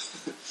who,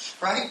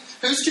 right?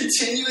 Who's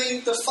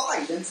continuing the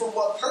fight and for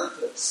what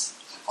purpose?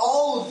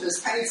 All of this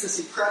paints this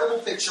incredible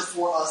picture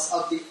for us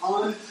of the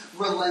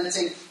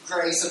unrelenting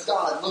grace of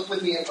God. Look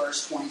with me at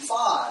verse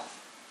 25.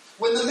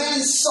 When the man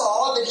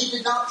saw that he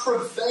did not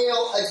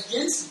prevail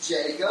against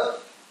Jacob,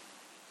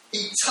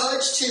 he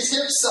touched his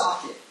hip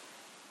socket.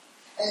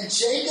 And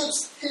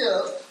Jacob's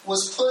hip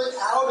was put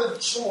out of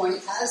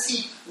joint as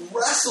he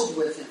wrestled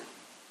with him.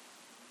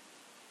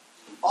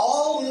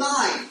 All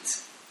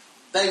night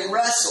they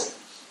wrestle.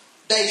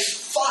 They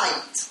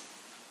fight.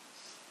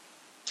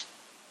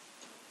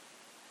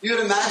 You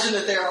would imagine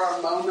that there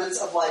are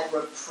moments of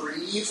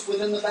reprieve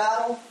within the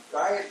battle,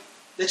 right?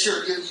 That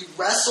you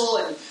wrestle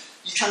and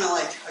you kind of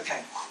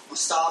okay, we'll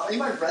stop.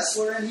 Anybody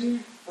wrestler in here?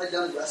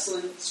 Done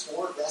wrestling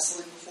before?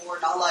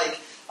 Not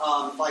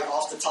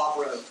off the top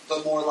rope,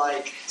 but more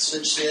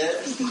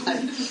legit,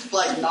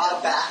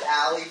 not back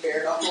alley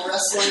bare knuckle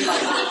wrestling, a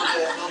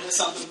little bit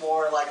something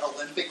more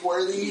Olympic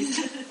worthy.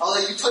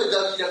 Although you put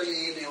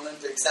WWE in the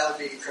Olympics, that would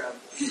be incredible,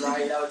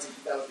 right? That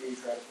would be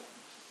incredible.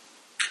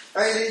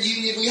 All right,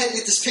 we had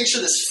this picture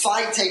of this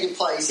fight taking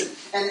place,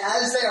 and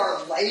as they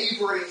are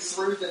laboring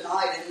through the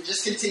night, and it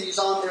just continues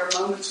on, there are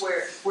moments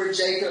where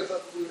Jacob,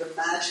 we would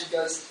imagine,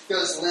 goes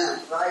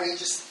limp, right?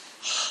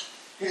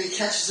 And he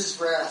catches his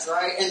breath,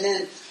 right? And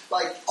then,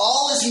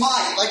 all his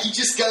might, he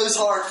just goes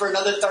hard for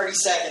another 30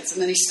 seconds,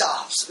 and then he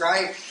stops,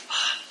 right?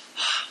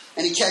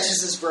 And he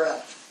catches his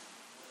breath.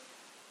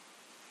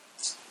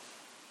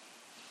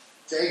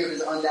 Jacob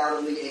is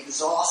undoubtedly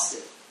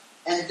exhausted.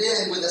 And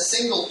then, with a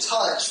single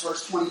touch,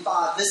 verse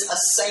 25, this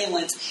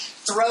assailant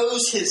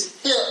throws his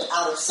hip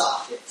out of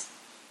socket,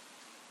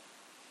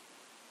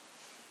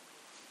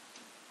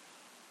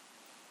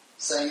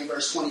 saying in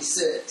verse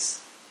 26,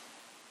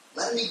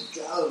 "Let me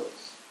go,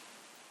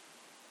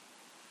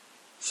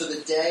 for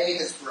the day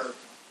has broken."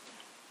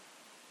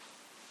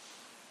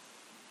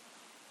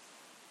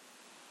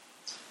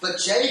 But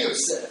Jacob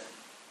said,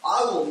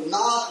 "I will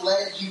not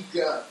let you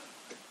go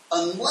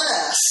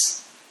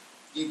unless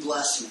you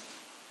bless me."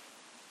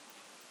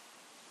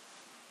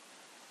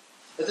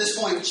 At this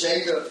point,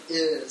 Jacob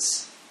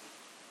is,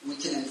 we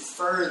can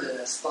infer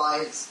this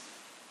by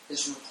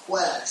his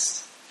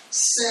request,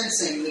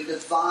 sensing the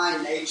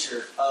divine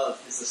nature of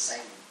his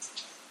assailant.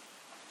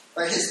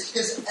 Right?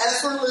 His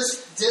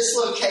effortless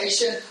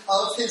dislocation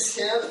of his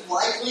hip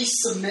likely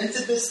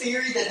cemented this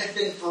theory that had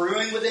been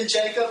brewing within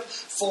Jacob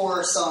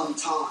for some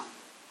time.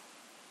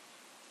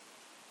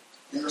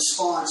 In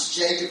response,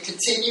 Jacob,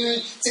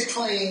 continuing to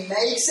cling,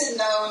 makes it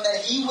known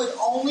that he would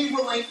only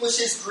relinquish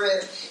his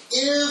grip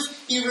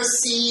if he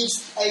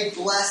receives a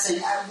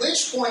blessing, at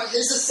which point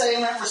his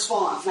assailant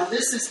responds. Now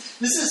this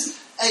is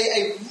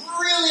a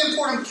really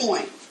important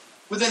point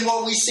within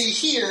what we see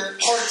here,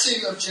 part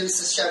 2 of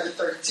Genesis chapter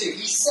 32.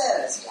 He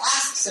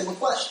asks him a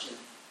question.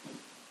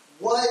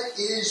 What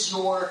is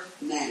your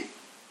name?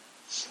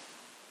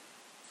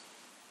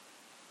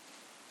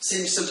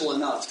 Seems simple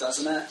enough,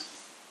 doesn't it?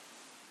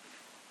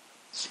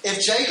 If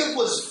Jacob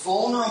was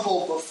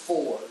vulnerable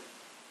before,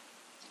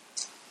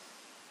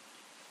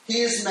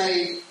 he is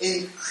made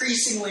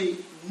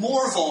increasingly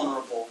more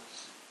vulnerable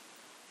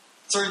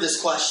through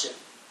this question.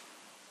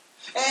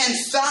 And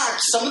in fact,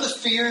 some of the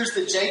fears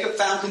that Jacob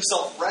found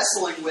himself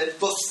wrestling with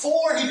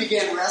before he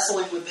began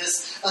wrestling with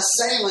this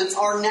assailant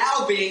are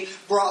now being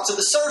brought to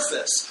the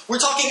surface. We're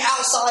talking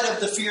outside of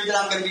the fear that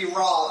I'm going to be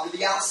robbed,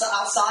 or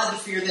outside the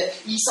fear that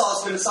Esau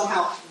is going to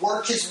somehow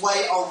work his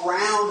way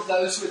around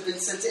those who have been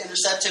sent to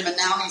intercept him, and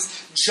now he's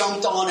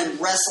jumped on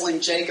and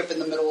wrestling Jacob in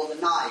the middle of the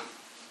night.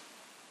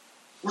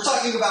 We're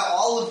talking about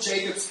all of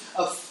Jacob's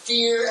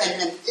fear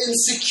and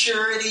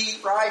insecurity,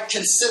 right?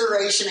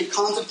 Consideration and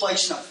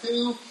contemplation of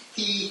who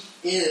he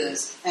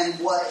is and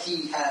what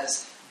he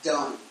has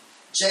done.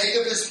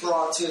 Jacob is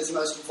brought to his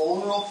most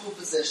vulnerable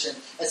position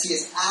as he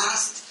is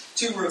asked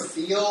to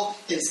reveal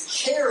his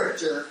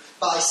character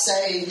by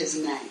saying his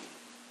name.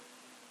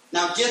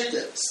 Now get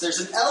this. There's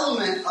an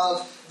element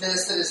of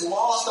this that is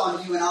lost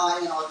on you and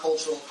I in our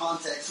cultural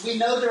context. We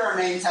know that our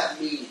names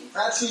have meaning.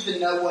 Perhaps you even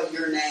know what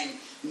your name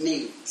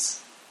means.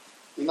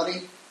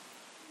 Anybody?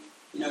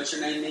 You know what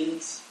your name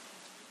means?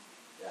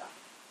 Yeah.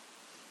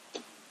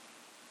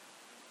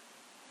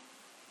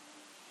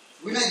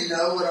 We may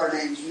know what our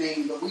names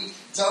mean, but we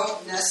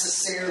don't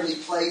necessarily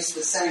place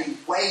the same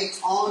weight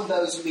on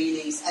those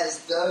meanings as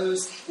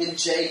those in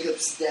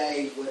Jacob's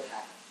day would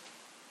have.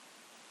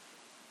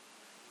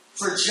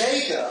 For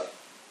Jacob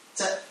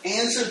to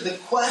answer the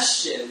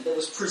question that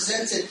was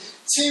presented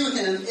to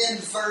him in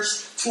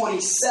verse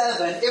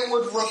 27, it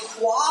would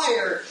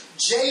require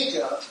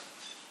Jacob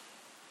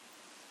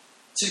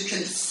to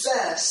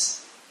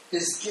confess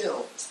his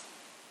guilt.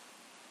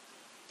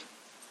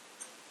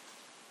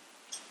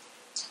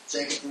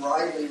 Jacob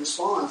rightly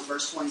responds,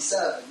 verse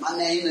 27. My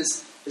name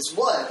is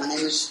what? My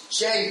name is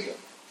Jacob.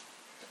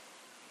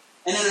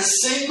 And in a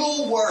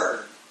single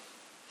word,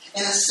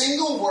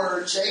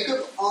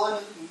 Jacob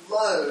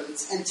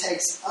unloads and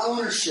takes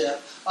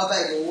ownership of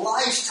a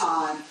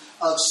lifetime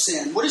of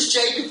sin. What does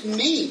Jacob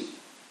mean?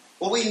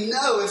 Well, we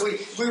know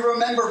if we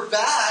remember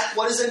back,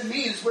 what does it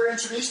mean? As we're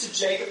introduced to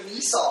Jacob and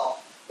Esau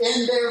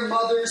in their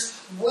mother's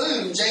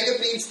womb.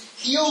 Jacob means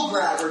heel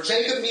grabber.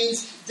 Jacob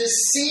means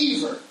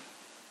deceiver.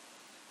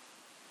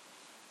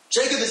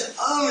 Jacob is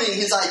owning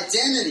his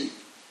identity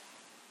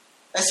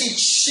as he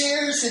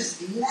shares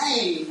his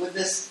name with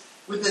this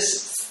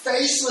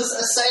faceless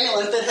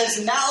assailant that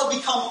has now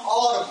become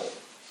audible.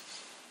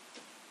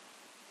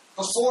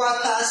 Before I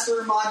passed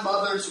through my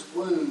mother's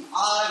womb,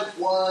 I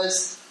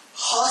was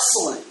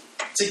hustling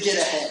to get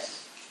ahead.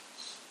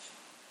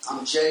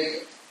 I'm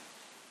Jacob.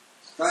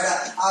 Right?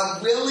 I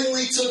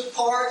willingly took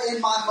part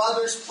in my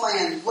mother's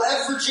plan,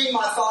 leveraging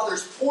my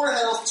father's poor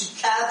health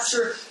to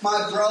capture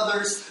my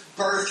brother's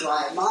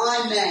birthright.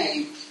 My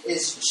name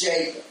is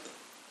Jacob.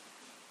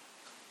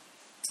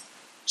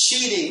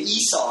 Cheating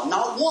Esau,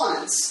 not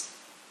once,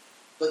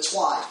 but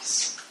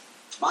twice.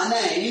 My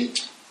name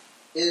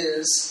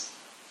is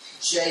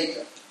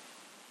Jacob.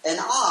 And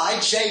I,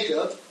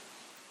 Jacob,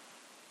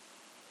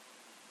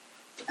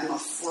 am a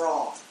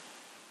fraud.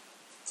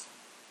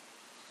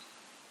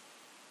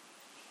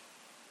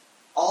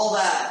 All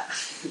that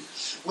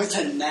with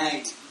a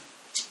name.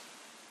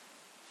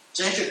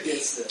 Jacob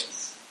gets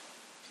this.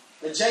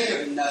 But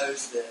Jacob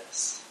knows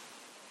this.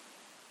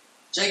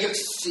 Jacob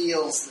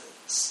feels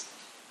this.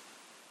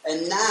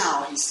 And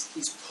now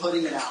he's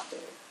putting it out there.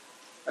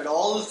 And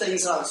all the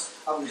things I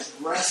was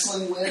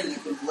wrestling with and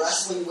have been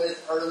wrestling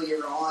with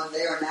earlier on,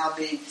 they are now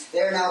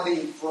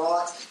being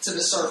brought to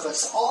the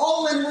surface.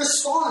 All in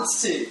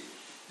response to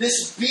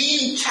this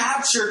being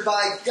captured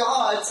by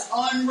God's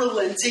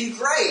unrelenting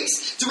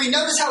grace. Do we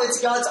notice how it's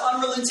God's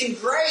unrelenting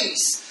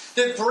grace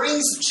that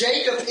brings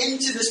Jacob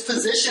into this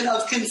position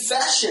of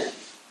confession?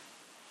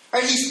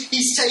 Right?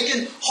 He's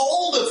taken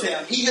hold of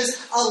him. He has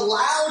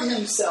allowed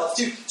himself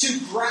to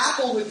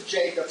grapple with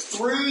Jacob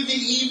through the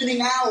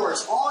evening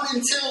hours on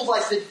until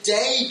the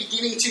day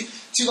beginning to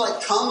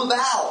come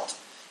about.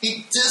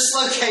 He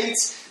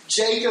dislocates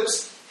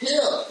Jacob's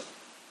hip,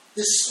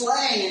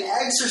 displaying and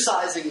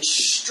exercising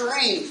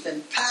strength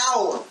and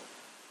power.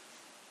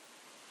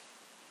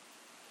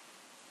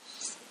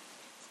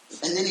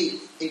 And then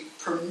he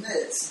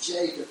permits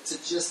Jacob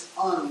to just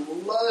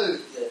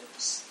unload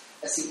this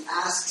as he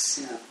asks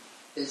him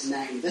his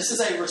name. This is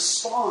a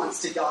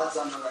response to God's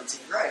unrelenting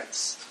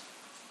grace.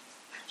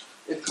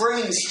 It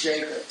brings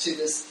Jacob to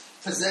this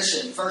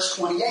position. Verse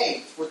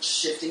 28, we're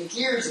shifting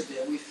gears a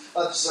bit. We've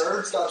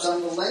observed God's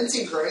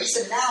unrelenting grace,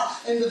 and now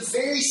in the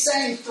very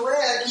same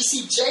thread, we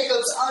see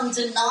Jacob's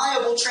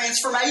undeniable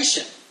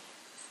transformation.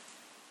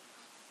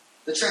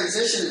 The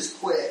transition is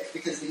quick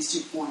because these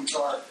 2 points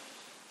are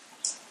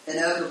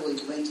inevitably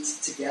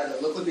linked together.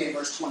 Look with me at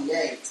verse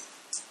 28.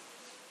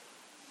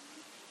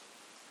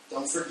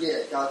 Don't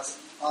forget God's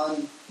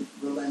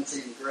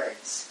unrelenting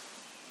grace.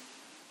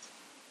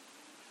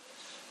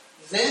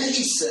 Then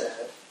he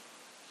said,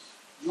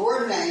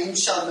 "Your name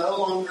shall no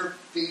longer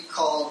be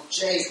called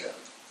Jacob,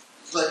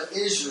 but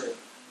Israel.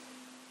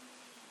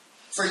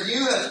 For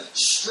you have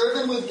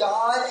striven with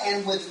God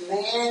and with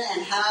man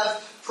and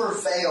have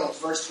prevailed."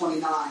 Verse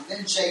 29.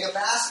 Then Jacob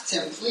asked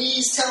him,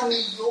 "Please tell me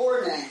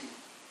your name."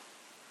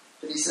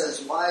 But he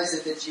says, "Why is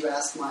it that you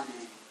ask my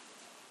name?"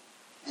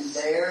 And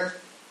there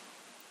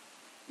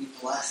he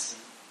blessed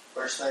him.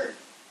 Verse 30.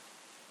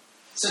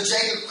 So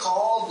Jacob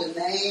called the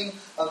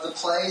name of the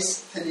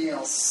place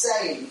Peniel,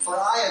 saying, "For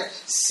I have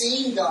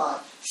seen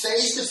God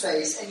face to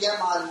face, and yet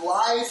my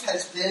life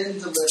has been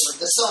delivered."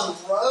 The sun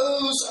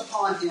rose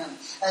upon him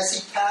as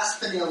he passed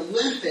Peniel,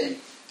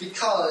 limping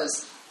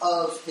because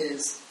of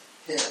his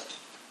hip.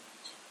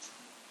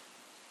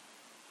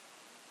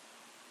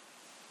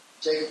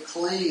 Jacob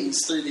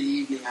clings through the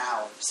evening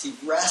hours. He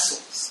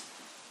wrestles,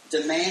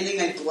 demanding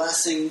a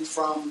blessing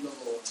from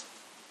the Lord.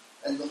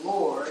 And the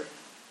Lord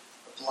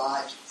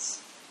obliges.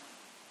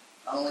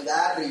 Not only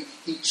that, but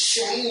he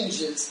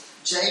changes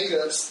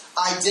Jacob's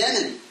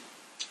identity.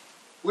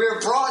 We're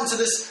brought into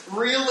this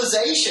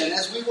realization,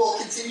 as we will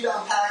continue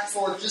to unpack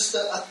for just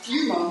a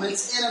few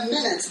moments in a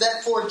minute,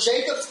 that for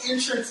Jacob's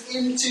entrance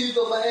into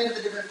the land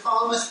that had been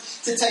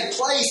promised to take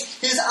place,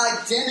 his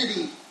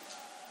identity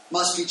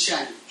must be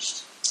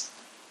changed.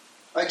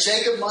 Right?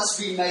 Jacob must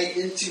be made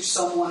into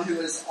someone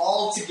who is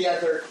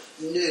altogether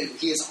new.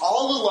 He is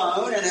all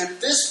alone, and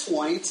at this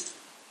point,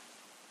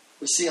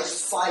 we see a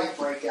fight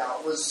break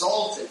out,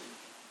 resulting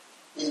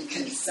in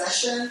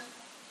confession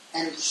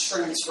and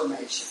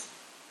transformation.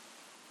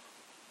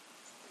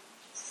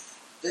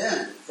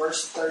 Then,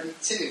 verse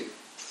 32.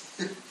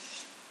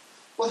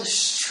 What a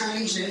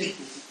strange ending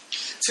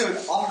to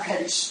an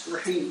already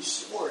strange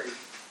story.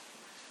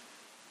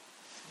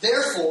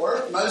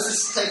 Therefore,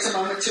 Moses takes a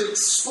moment to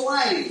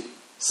explain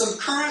some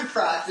current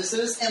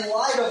practices in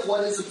light of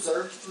what is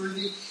observed through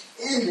the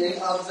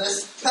ending of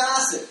this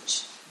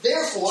passage.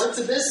 Therefore,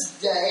 to this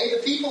day,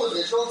 the people of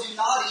Israel do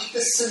not eat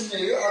the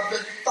sinew of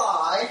the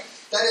thigh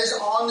that is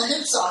on the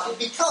hip socket,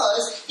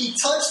 because he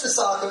touched the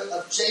socket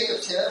of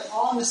Jacob's hip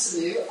on the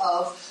sinew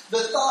of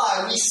the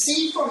thigh. We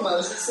see from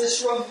Moses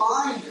this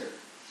reminder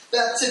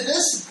that to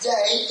this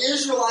day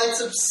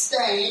Israelites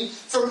abstain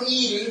from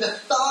eating the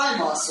thigh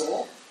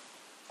muscle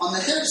on the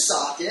hip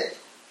socket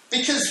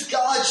because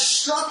God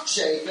struck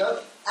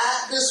Jacob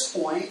at this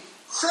point,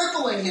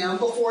 crippling him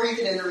before he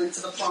could enter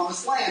into the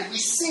promised land. We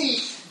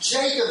see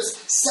Jacob's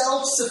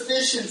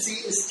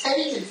self-sufficiency is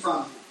taken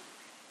from him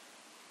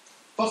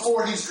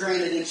before he's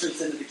granted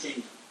entrance into the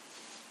kingdom,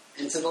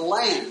 into the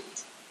land.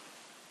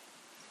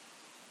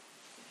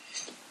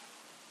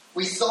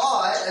 We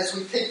thought, as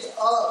we picked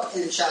up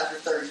in chapter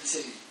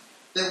 32,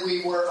 that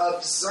we were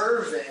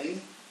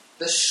observing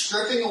the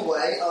stripping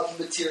away of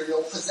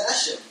material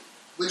possession,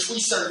 which we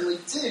certainly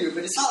do,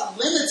 but it's not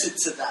limited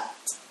to that.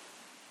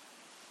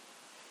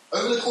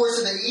 Over the course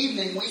of the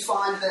evening, we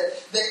find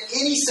that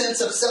any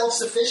sense of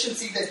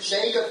self-sufficiency that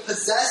Jacob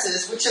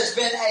possesses, which has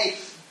been a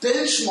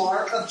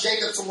benchmark of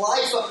Jacob's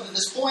life up to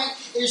this point,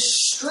 is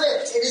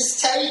stripped. It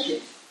is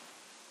taken.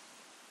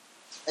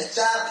 At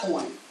that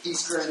point,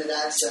 he's granted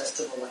access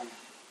to the land.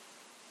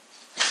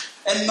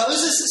 And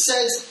Moses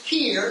says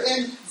here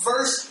in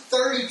verse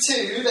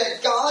 32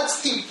 that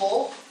God's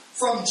people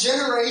from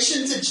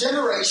generation to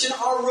generation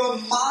are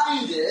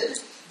reminded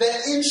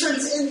that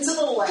entrance into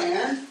the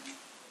land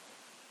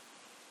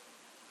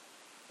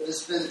that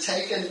has been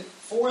taken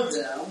for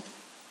them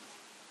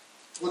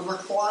would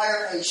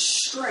require a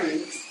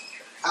strength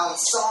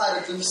outside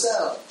of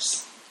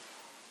themselves.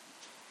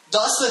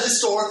 Thus the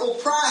historical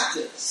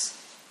practice.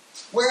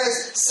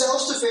 Whereas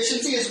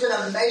self-sufficiency has been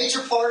a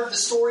major part of the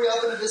story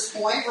up until this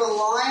point,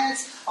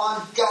 reliance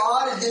on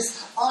God and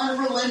His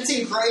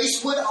unrelenting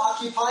grace would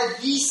occupy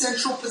the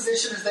central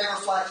position as they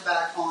reflect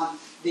back on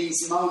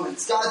these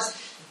moments. God's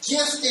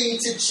gifting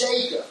to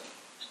Jacob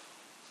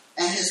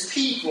and his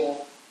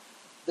people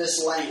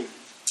this land.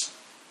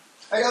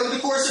 Right, over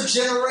the course of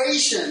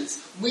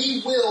generations,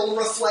 we will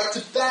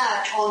reflect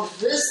back on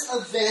this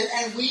event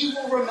and we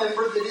will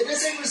remember that it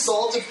is a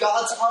result of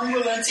God's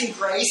unrelenting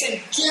grace and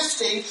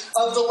gifting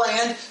of the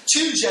land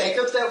to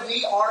Jacob that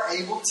we are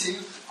able to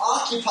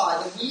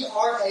occupy, that we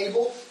are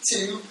able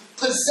to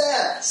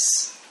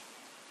possess.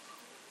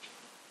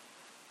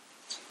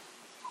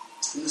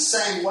 In the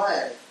same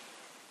way,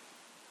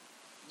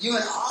 you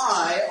and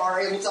I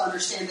are able to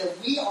understand that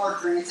we are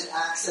granted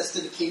access to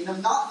the kingdom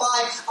not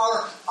by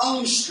our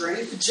own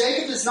strength.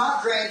 Jacob is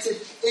not granted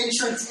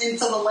entrance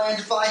into the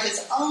land by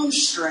his own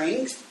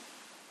strength,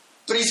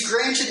 but he's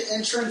granted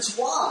entrance.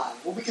 Why?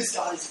 Well, because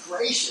God is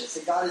gracious,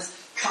 and God is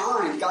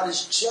kind, God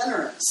is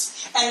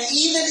generous. And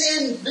even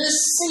in this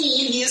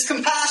scene, he is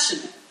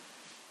compassionate.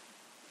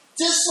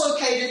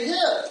 Dislocated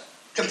hip,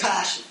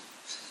 compassion.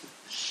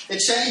 It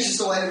changes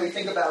the way that we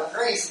think about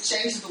grace. It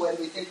changes the way that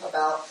we think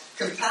about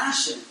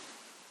compassion.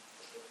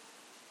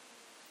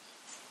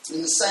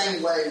 In the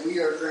same way, we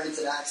are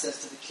granted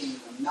access to the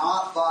kingdom,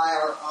 not by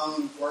our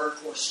own work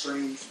or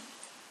strength,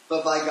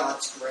 but by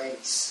God's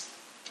grace.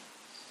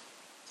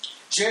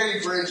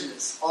 Jerry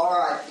Bridges,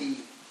 R.I.P.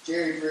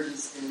 Jerry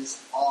Bridges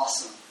is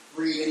awesome.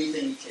 Read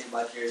anything you can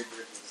by Jerry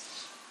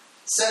Bridges.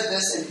 Said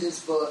this in his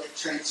book,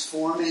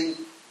 Transforming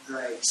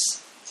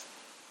Grace.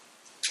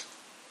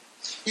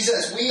 He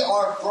says, we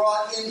are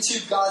brought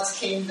into God's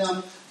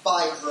kingdom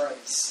by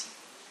grace.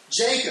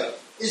 Jacob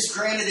is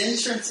granted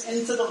entrance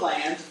into the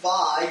land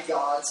by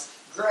God's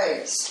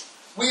grace.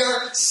 We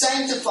are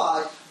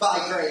sanctified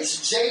by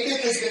grace. Jacob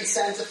has been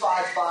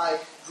sanctified by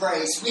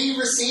grace. We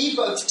receive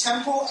both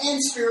temporal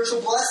and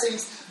spiritual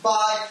blessings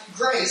by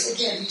grace.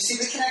 Again, you see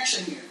the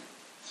connection here.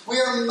 We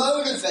are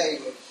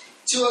motivated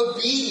to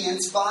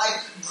obedience by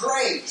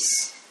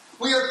grace.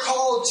 We are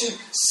called to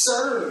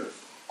serve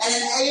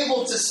and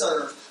enabled to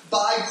serve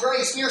by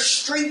grace. We are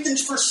strengthened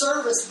for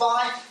service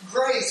by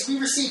grace. We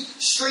receive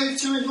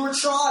strength to endure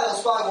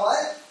trials by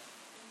what?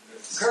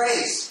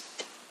 Grace.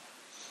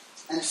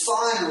 And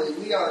finally,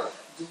 we are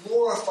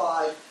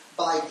glorified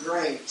by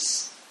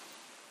grace.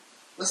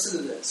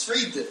 Listen to this.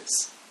 Read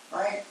this.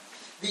 Right?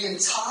 The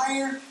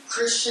entire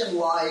Christian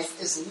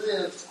life is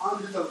lived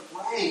under the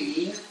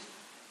reign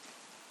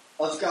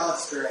of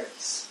God's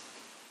grace.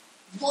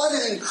 What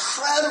an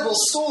incredible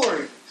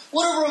story.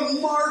 What a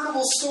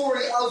remarkable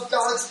story of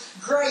God's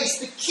grace.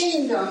 The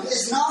kingdom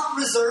is not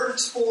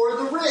reserved for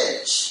the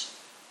rich.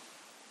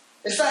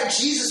 In fact,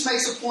 Jesus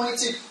makes a point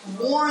to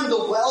warn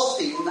the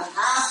wealthy and the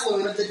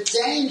affluent of the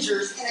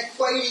dangers in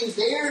equating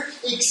their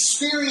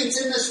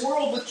experience in this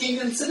world with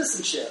kingdom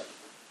citizenship.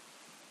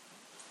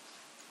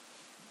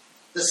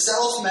 The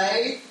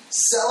self-made,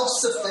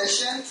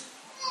 self-sufficient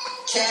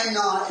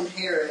cannot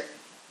inherit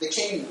the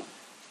kingdom.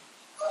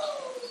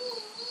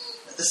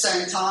 At the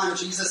same time,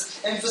 Jesus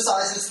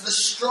emphasizes the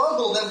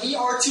struggle that we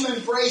are to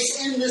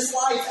embrace in this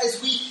life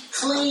as we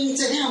cling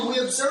to Him. We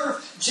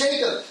observe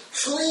Jacob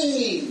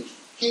clinging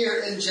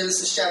here in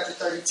Genesis chapter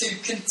 32,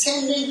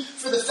 contending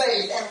for the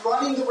faith and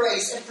running the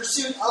race in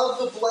pursuit of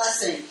the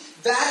blessing.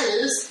 That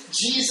is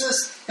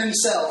Jesus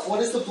Himself.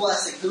 What is the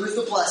blessing? Who is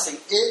the blessing?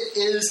 It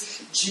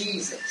is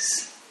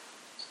Jesus.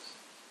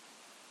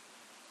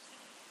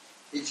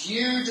 If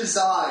you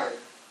desire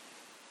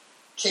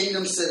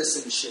kingdom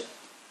citizenship,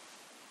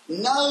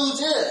 know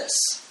this,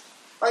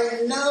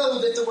 Right?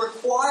 Know that the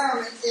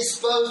requirement is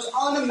both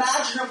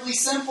unimaginably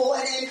simple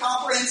and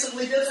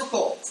incomprehensibly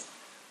difficult.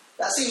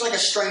 That seems like a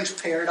strange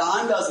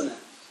paradigm, doesn't it?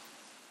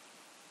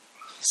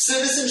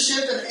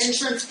 Citizenship and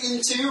entrance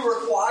into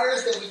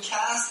requires that we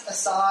cast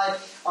aside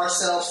our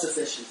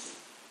self-sufficiency.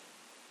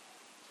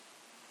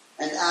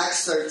 And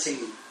Acts 13,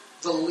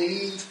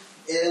 believe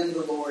in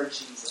the Lord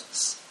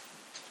Jesus.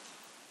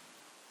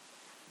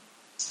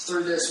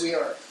 Through this, we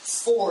are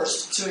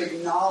forced to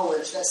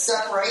acknowledge that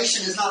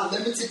separation is not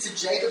limited to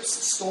Jacob's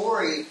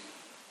story,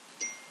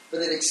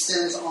 but it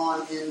extends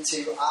on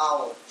into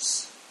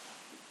ours.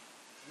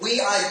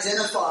 We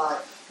identify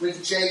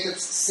with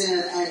Jacob's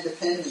sin and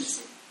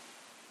dependency.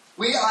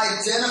 We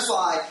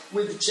identify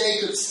with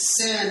Jacob's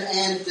sin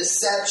and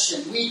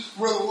deception. We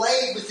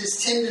relate with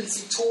his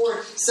tendency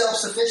toward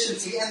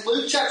self-sufficiency. In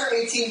Luke chapter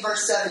 18,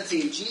 verse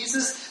 17,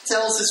 Jesus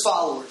tells his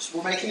followers,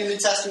 we're making a New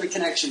Testament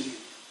connection here,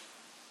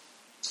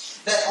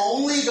 that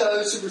only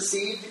those who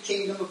receive the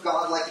kingdom of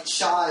God like a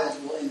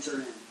child will enter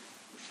in.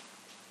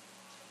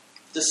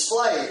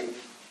 Displaying,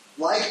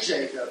 like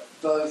Jacob,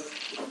 both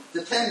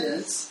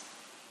dependence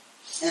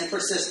and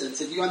persistence.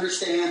 If you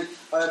understand,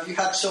 if you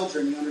have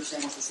children, you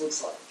understand what this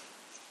looks like.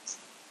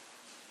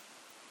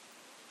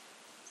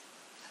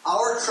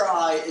 Our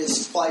cry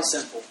is quite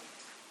simple.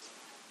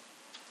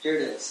 Here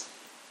it is.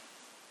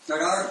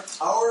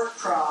 Our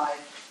cry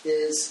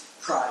is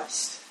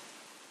Christ.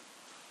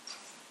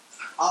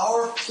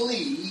 Our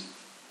plea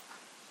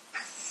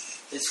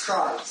is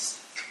Christ.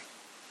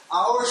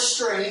 Our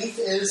strength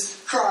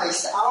is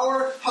Christ.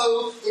 Our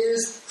hope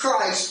is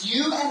Christ.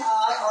 You and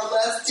I are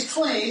left to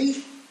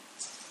cling,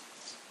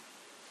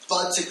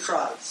 but to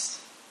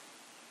Christ.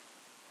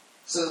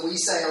 So that we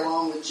say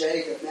along with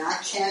Jacob, man, I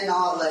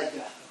cannot let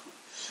go.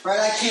 Right?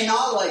 I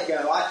cannot let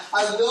go.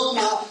 I will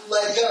not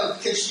let go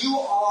because you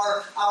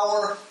are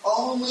our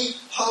only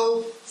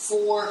hope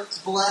for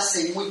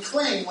blessing. We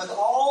cling with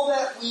all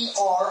that we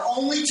are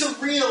only to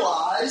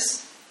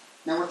realize,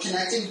 now we're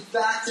connecting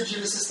back to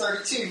Genesis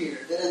 32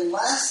 here, that in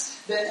less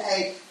than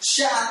a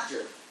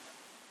chapter,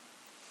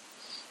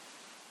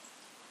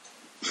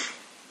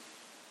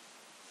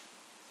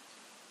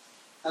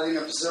 having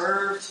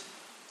observed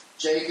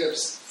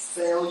Jacob's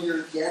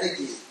failure yet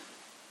again,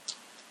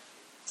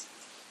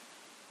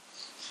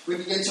 we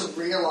begin to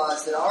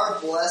realize that our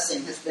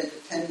blessing has been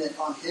dependent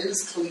on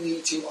his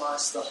clinging to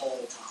us the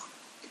whole time.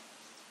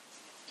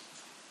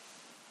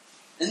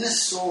 In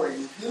this story,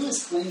 who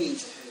is clinging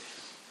to who?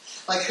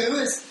 Like, who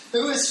is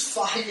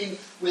fighting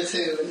with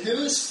who? And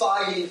who is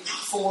fighting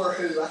for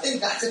who? I think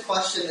that's a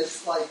question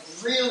that's like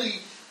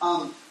really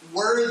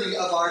worthy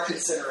of our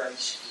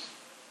consideration.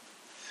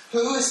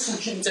 Who is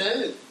clinging to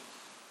who?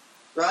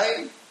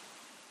 Right?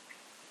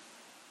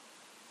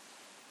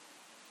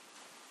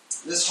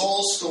 This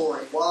whole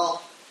story,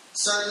 while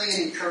certainly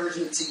an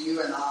encouragement to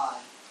you and I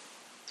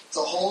to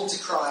hold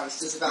to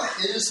Christ, is about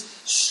his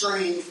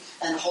strength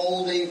and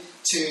holding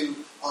to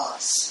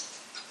us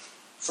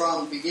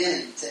from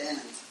beginning to end.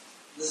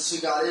 This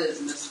is who God is,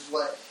 and this is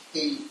what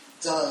he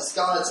does.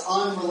 God's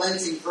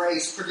unrelenting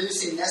grace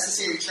producing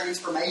necessary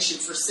transformation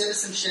for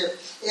citizenship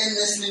in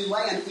this new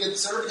land. We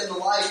observe it in the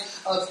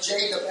life of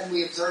Jacob, and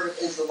we observe it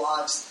in the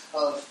lives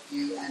of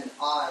you and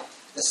I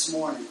this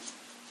morning.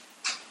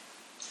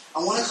 I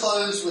want to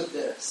close with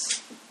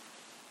this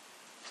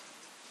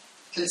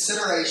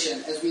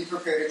consideration as we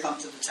prepare to come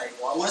to the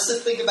table. I want us to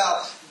think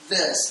about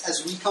this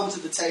as we come to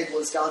the table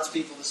as God's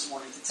people this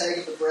morning, to take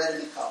of the bread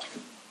and the cup.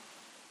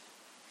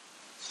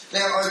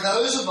 There are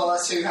those of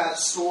us who have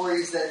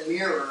stories that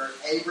mirror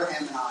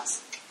Abraham and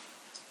Isaac,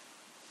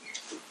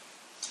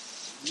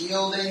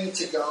 yielding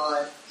to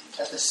God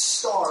at the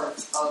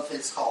start of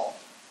his call.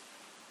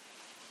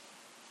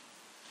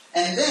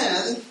 And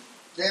then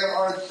there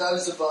are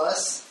those of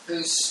us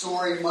whose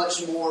story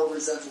much more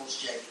resembles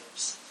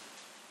Jacob's.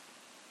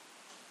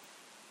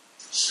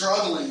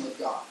 Struggling with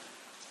God.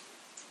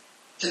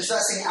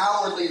 Confessing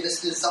outwardly this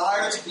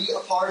desire to be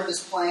a part of his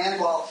plan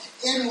while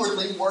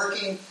inwardly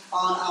working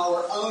on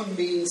our own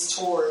means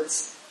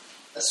towards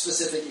a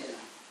specific end.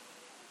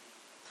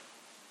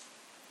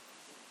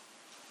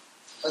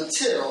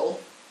 Until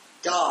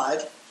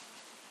God,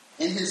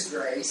 in his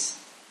grace,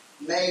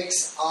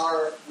 makes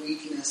our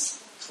weakness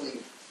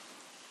clear,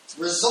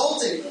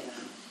 resulting in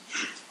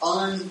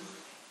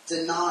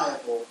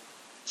undeniable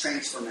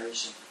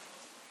transformation.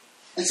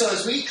 And so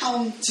as we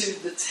come to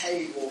the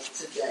table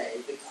today,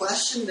 the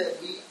question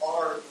that we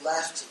are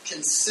left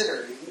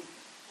considering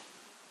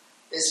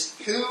is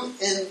who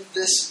in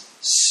this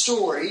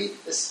story,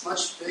 this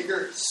much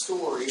bigger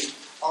story,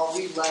 are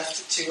we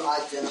left to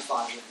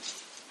identify with?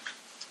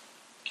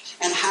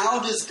 And how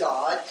does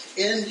God,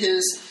 in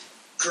his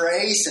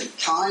grace and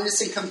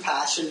kindness and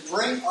compassion,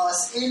 bring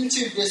us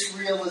into this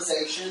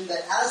realization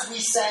that, as we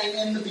sang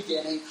in the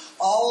beginning,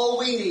 all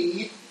we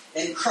need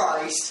in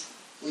Christ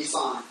we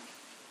find.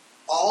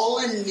 All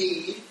we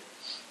need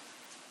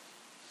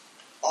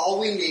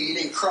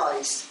in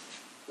Christ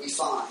we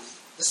find.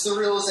 This is the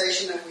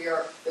realization that we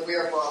are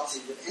brought to,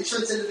 with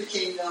entrance into the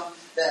kingdom,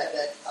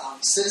 that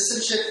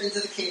citizenship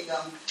into the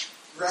kingdom,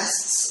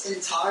 rests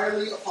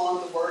entirely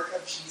upon the work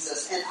of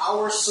Jesus and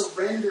our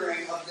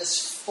surrendering of this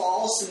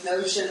false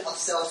notion of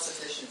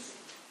self-sufficiency.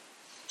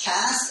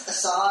 Cast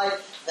aside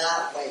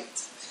that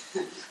weight.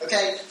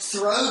 Okay?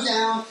 Throw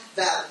down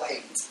that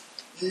weight.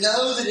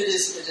 Know that it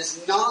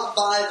is not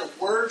by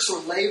the works or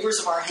labors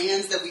of our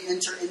hands that we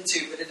enter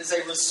into, but it is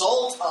a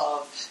result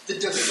of the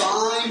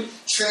divine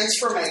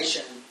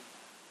transformation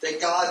that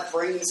God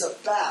brings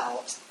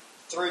about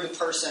through the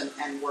person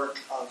and work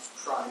of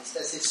Christ,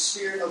 as His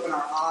Spirit opens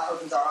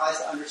our eyes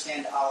to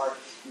understand our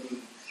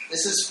need.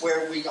 This is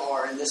where we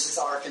are, and this is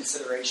our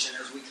consideration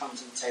as we come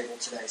to the table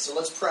today. So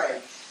let's pray,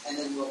 and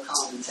then we'll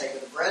come and take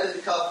the bread and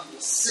the cup, and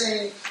we'll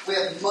sing. We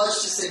have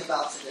much to sing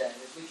about today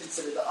as we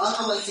consider the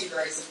unrelenting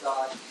grace of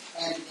God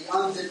and the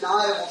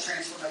undeniable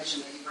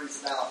transformation that He brings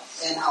about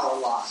in our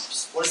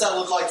lives. What does that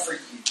look like for you?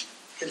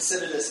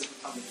 Consider this as we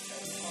come to the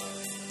table.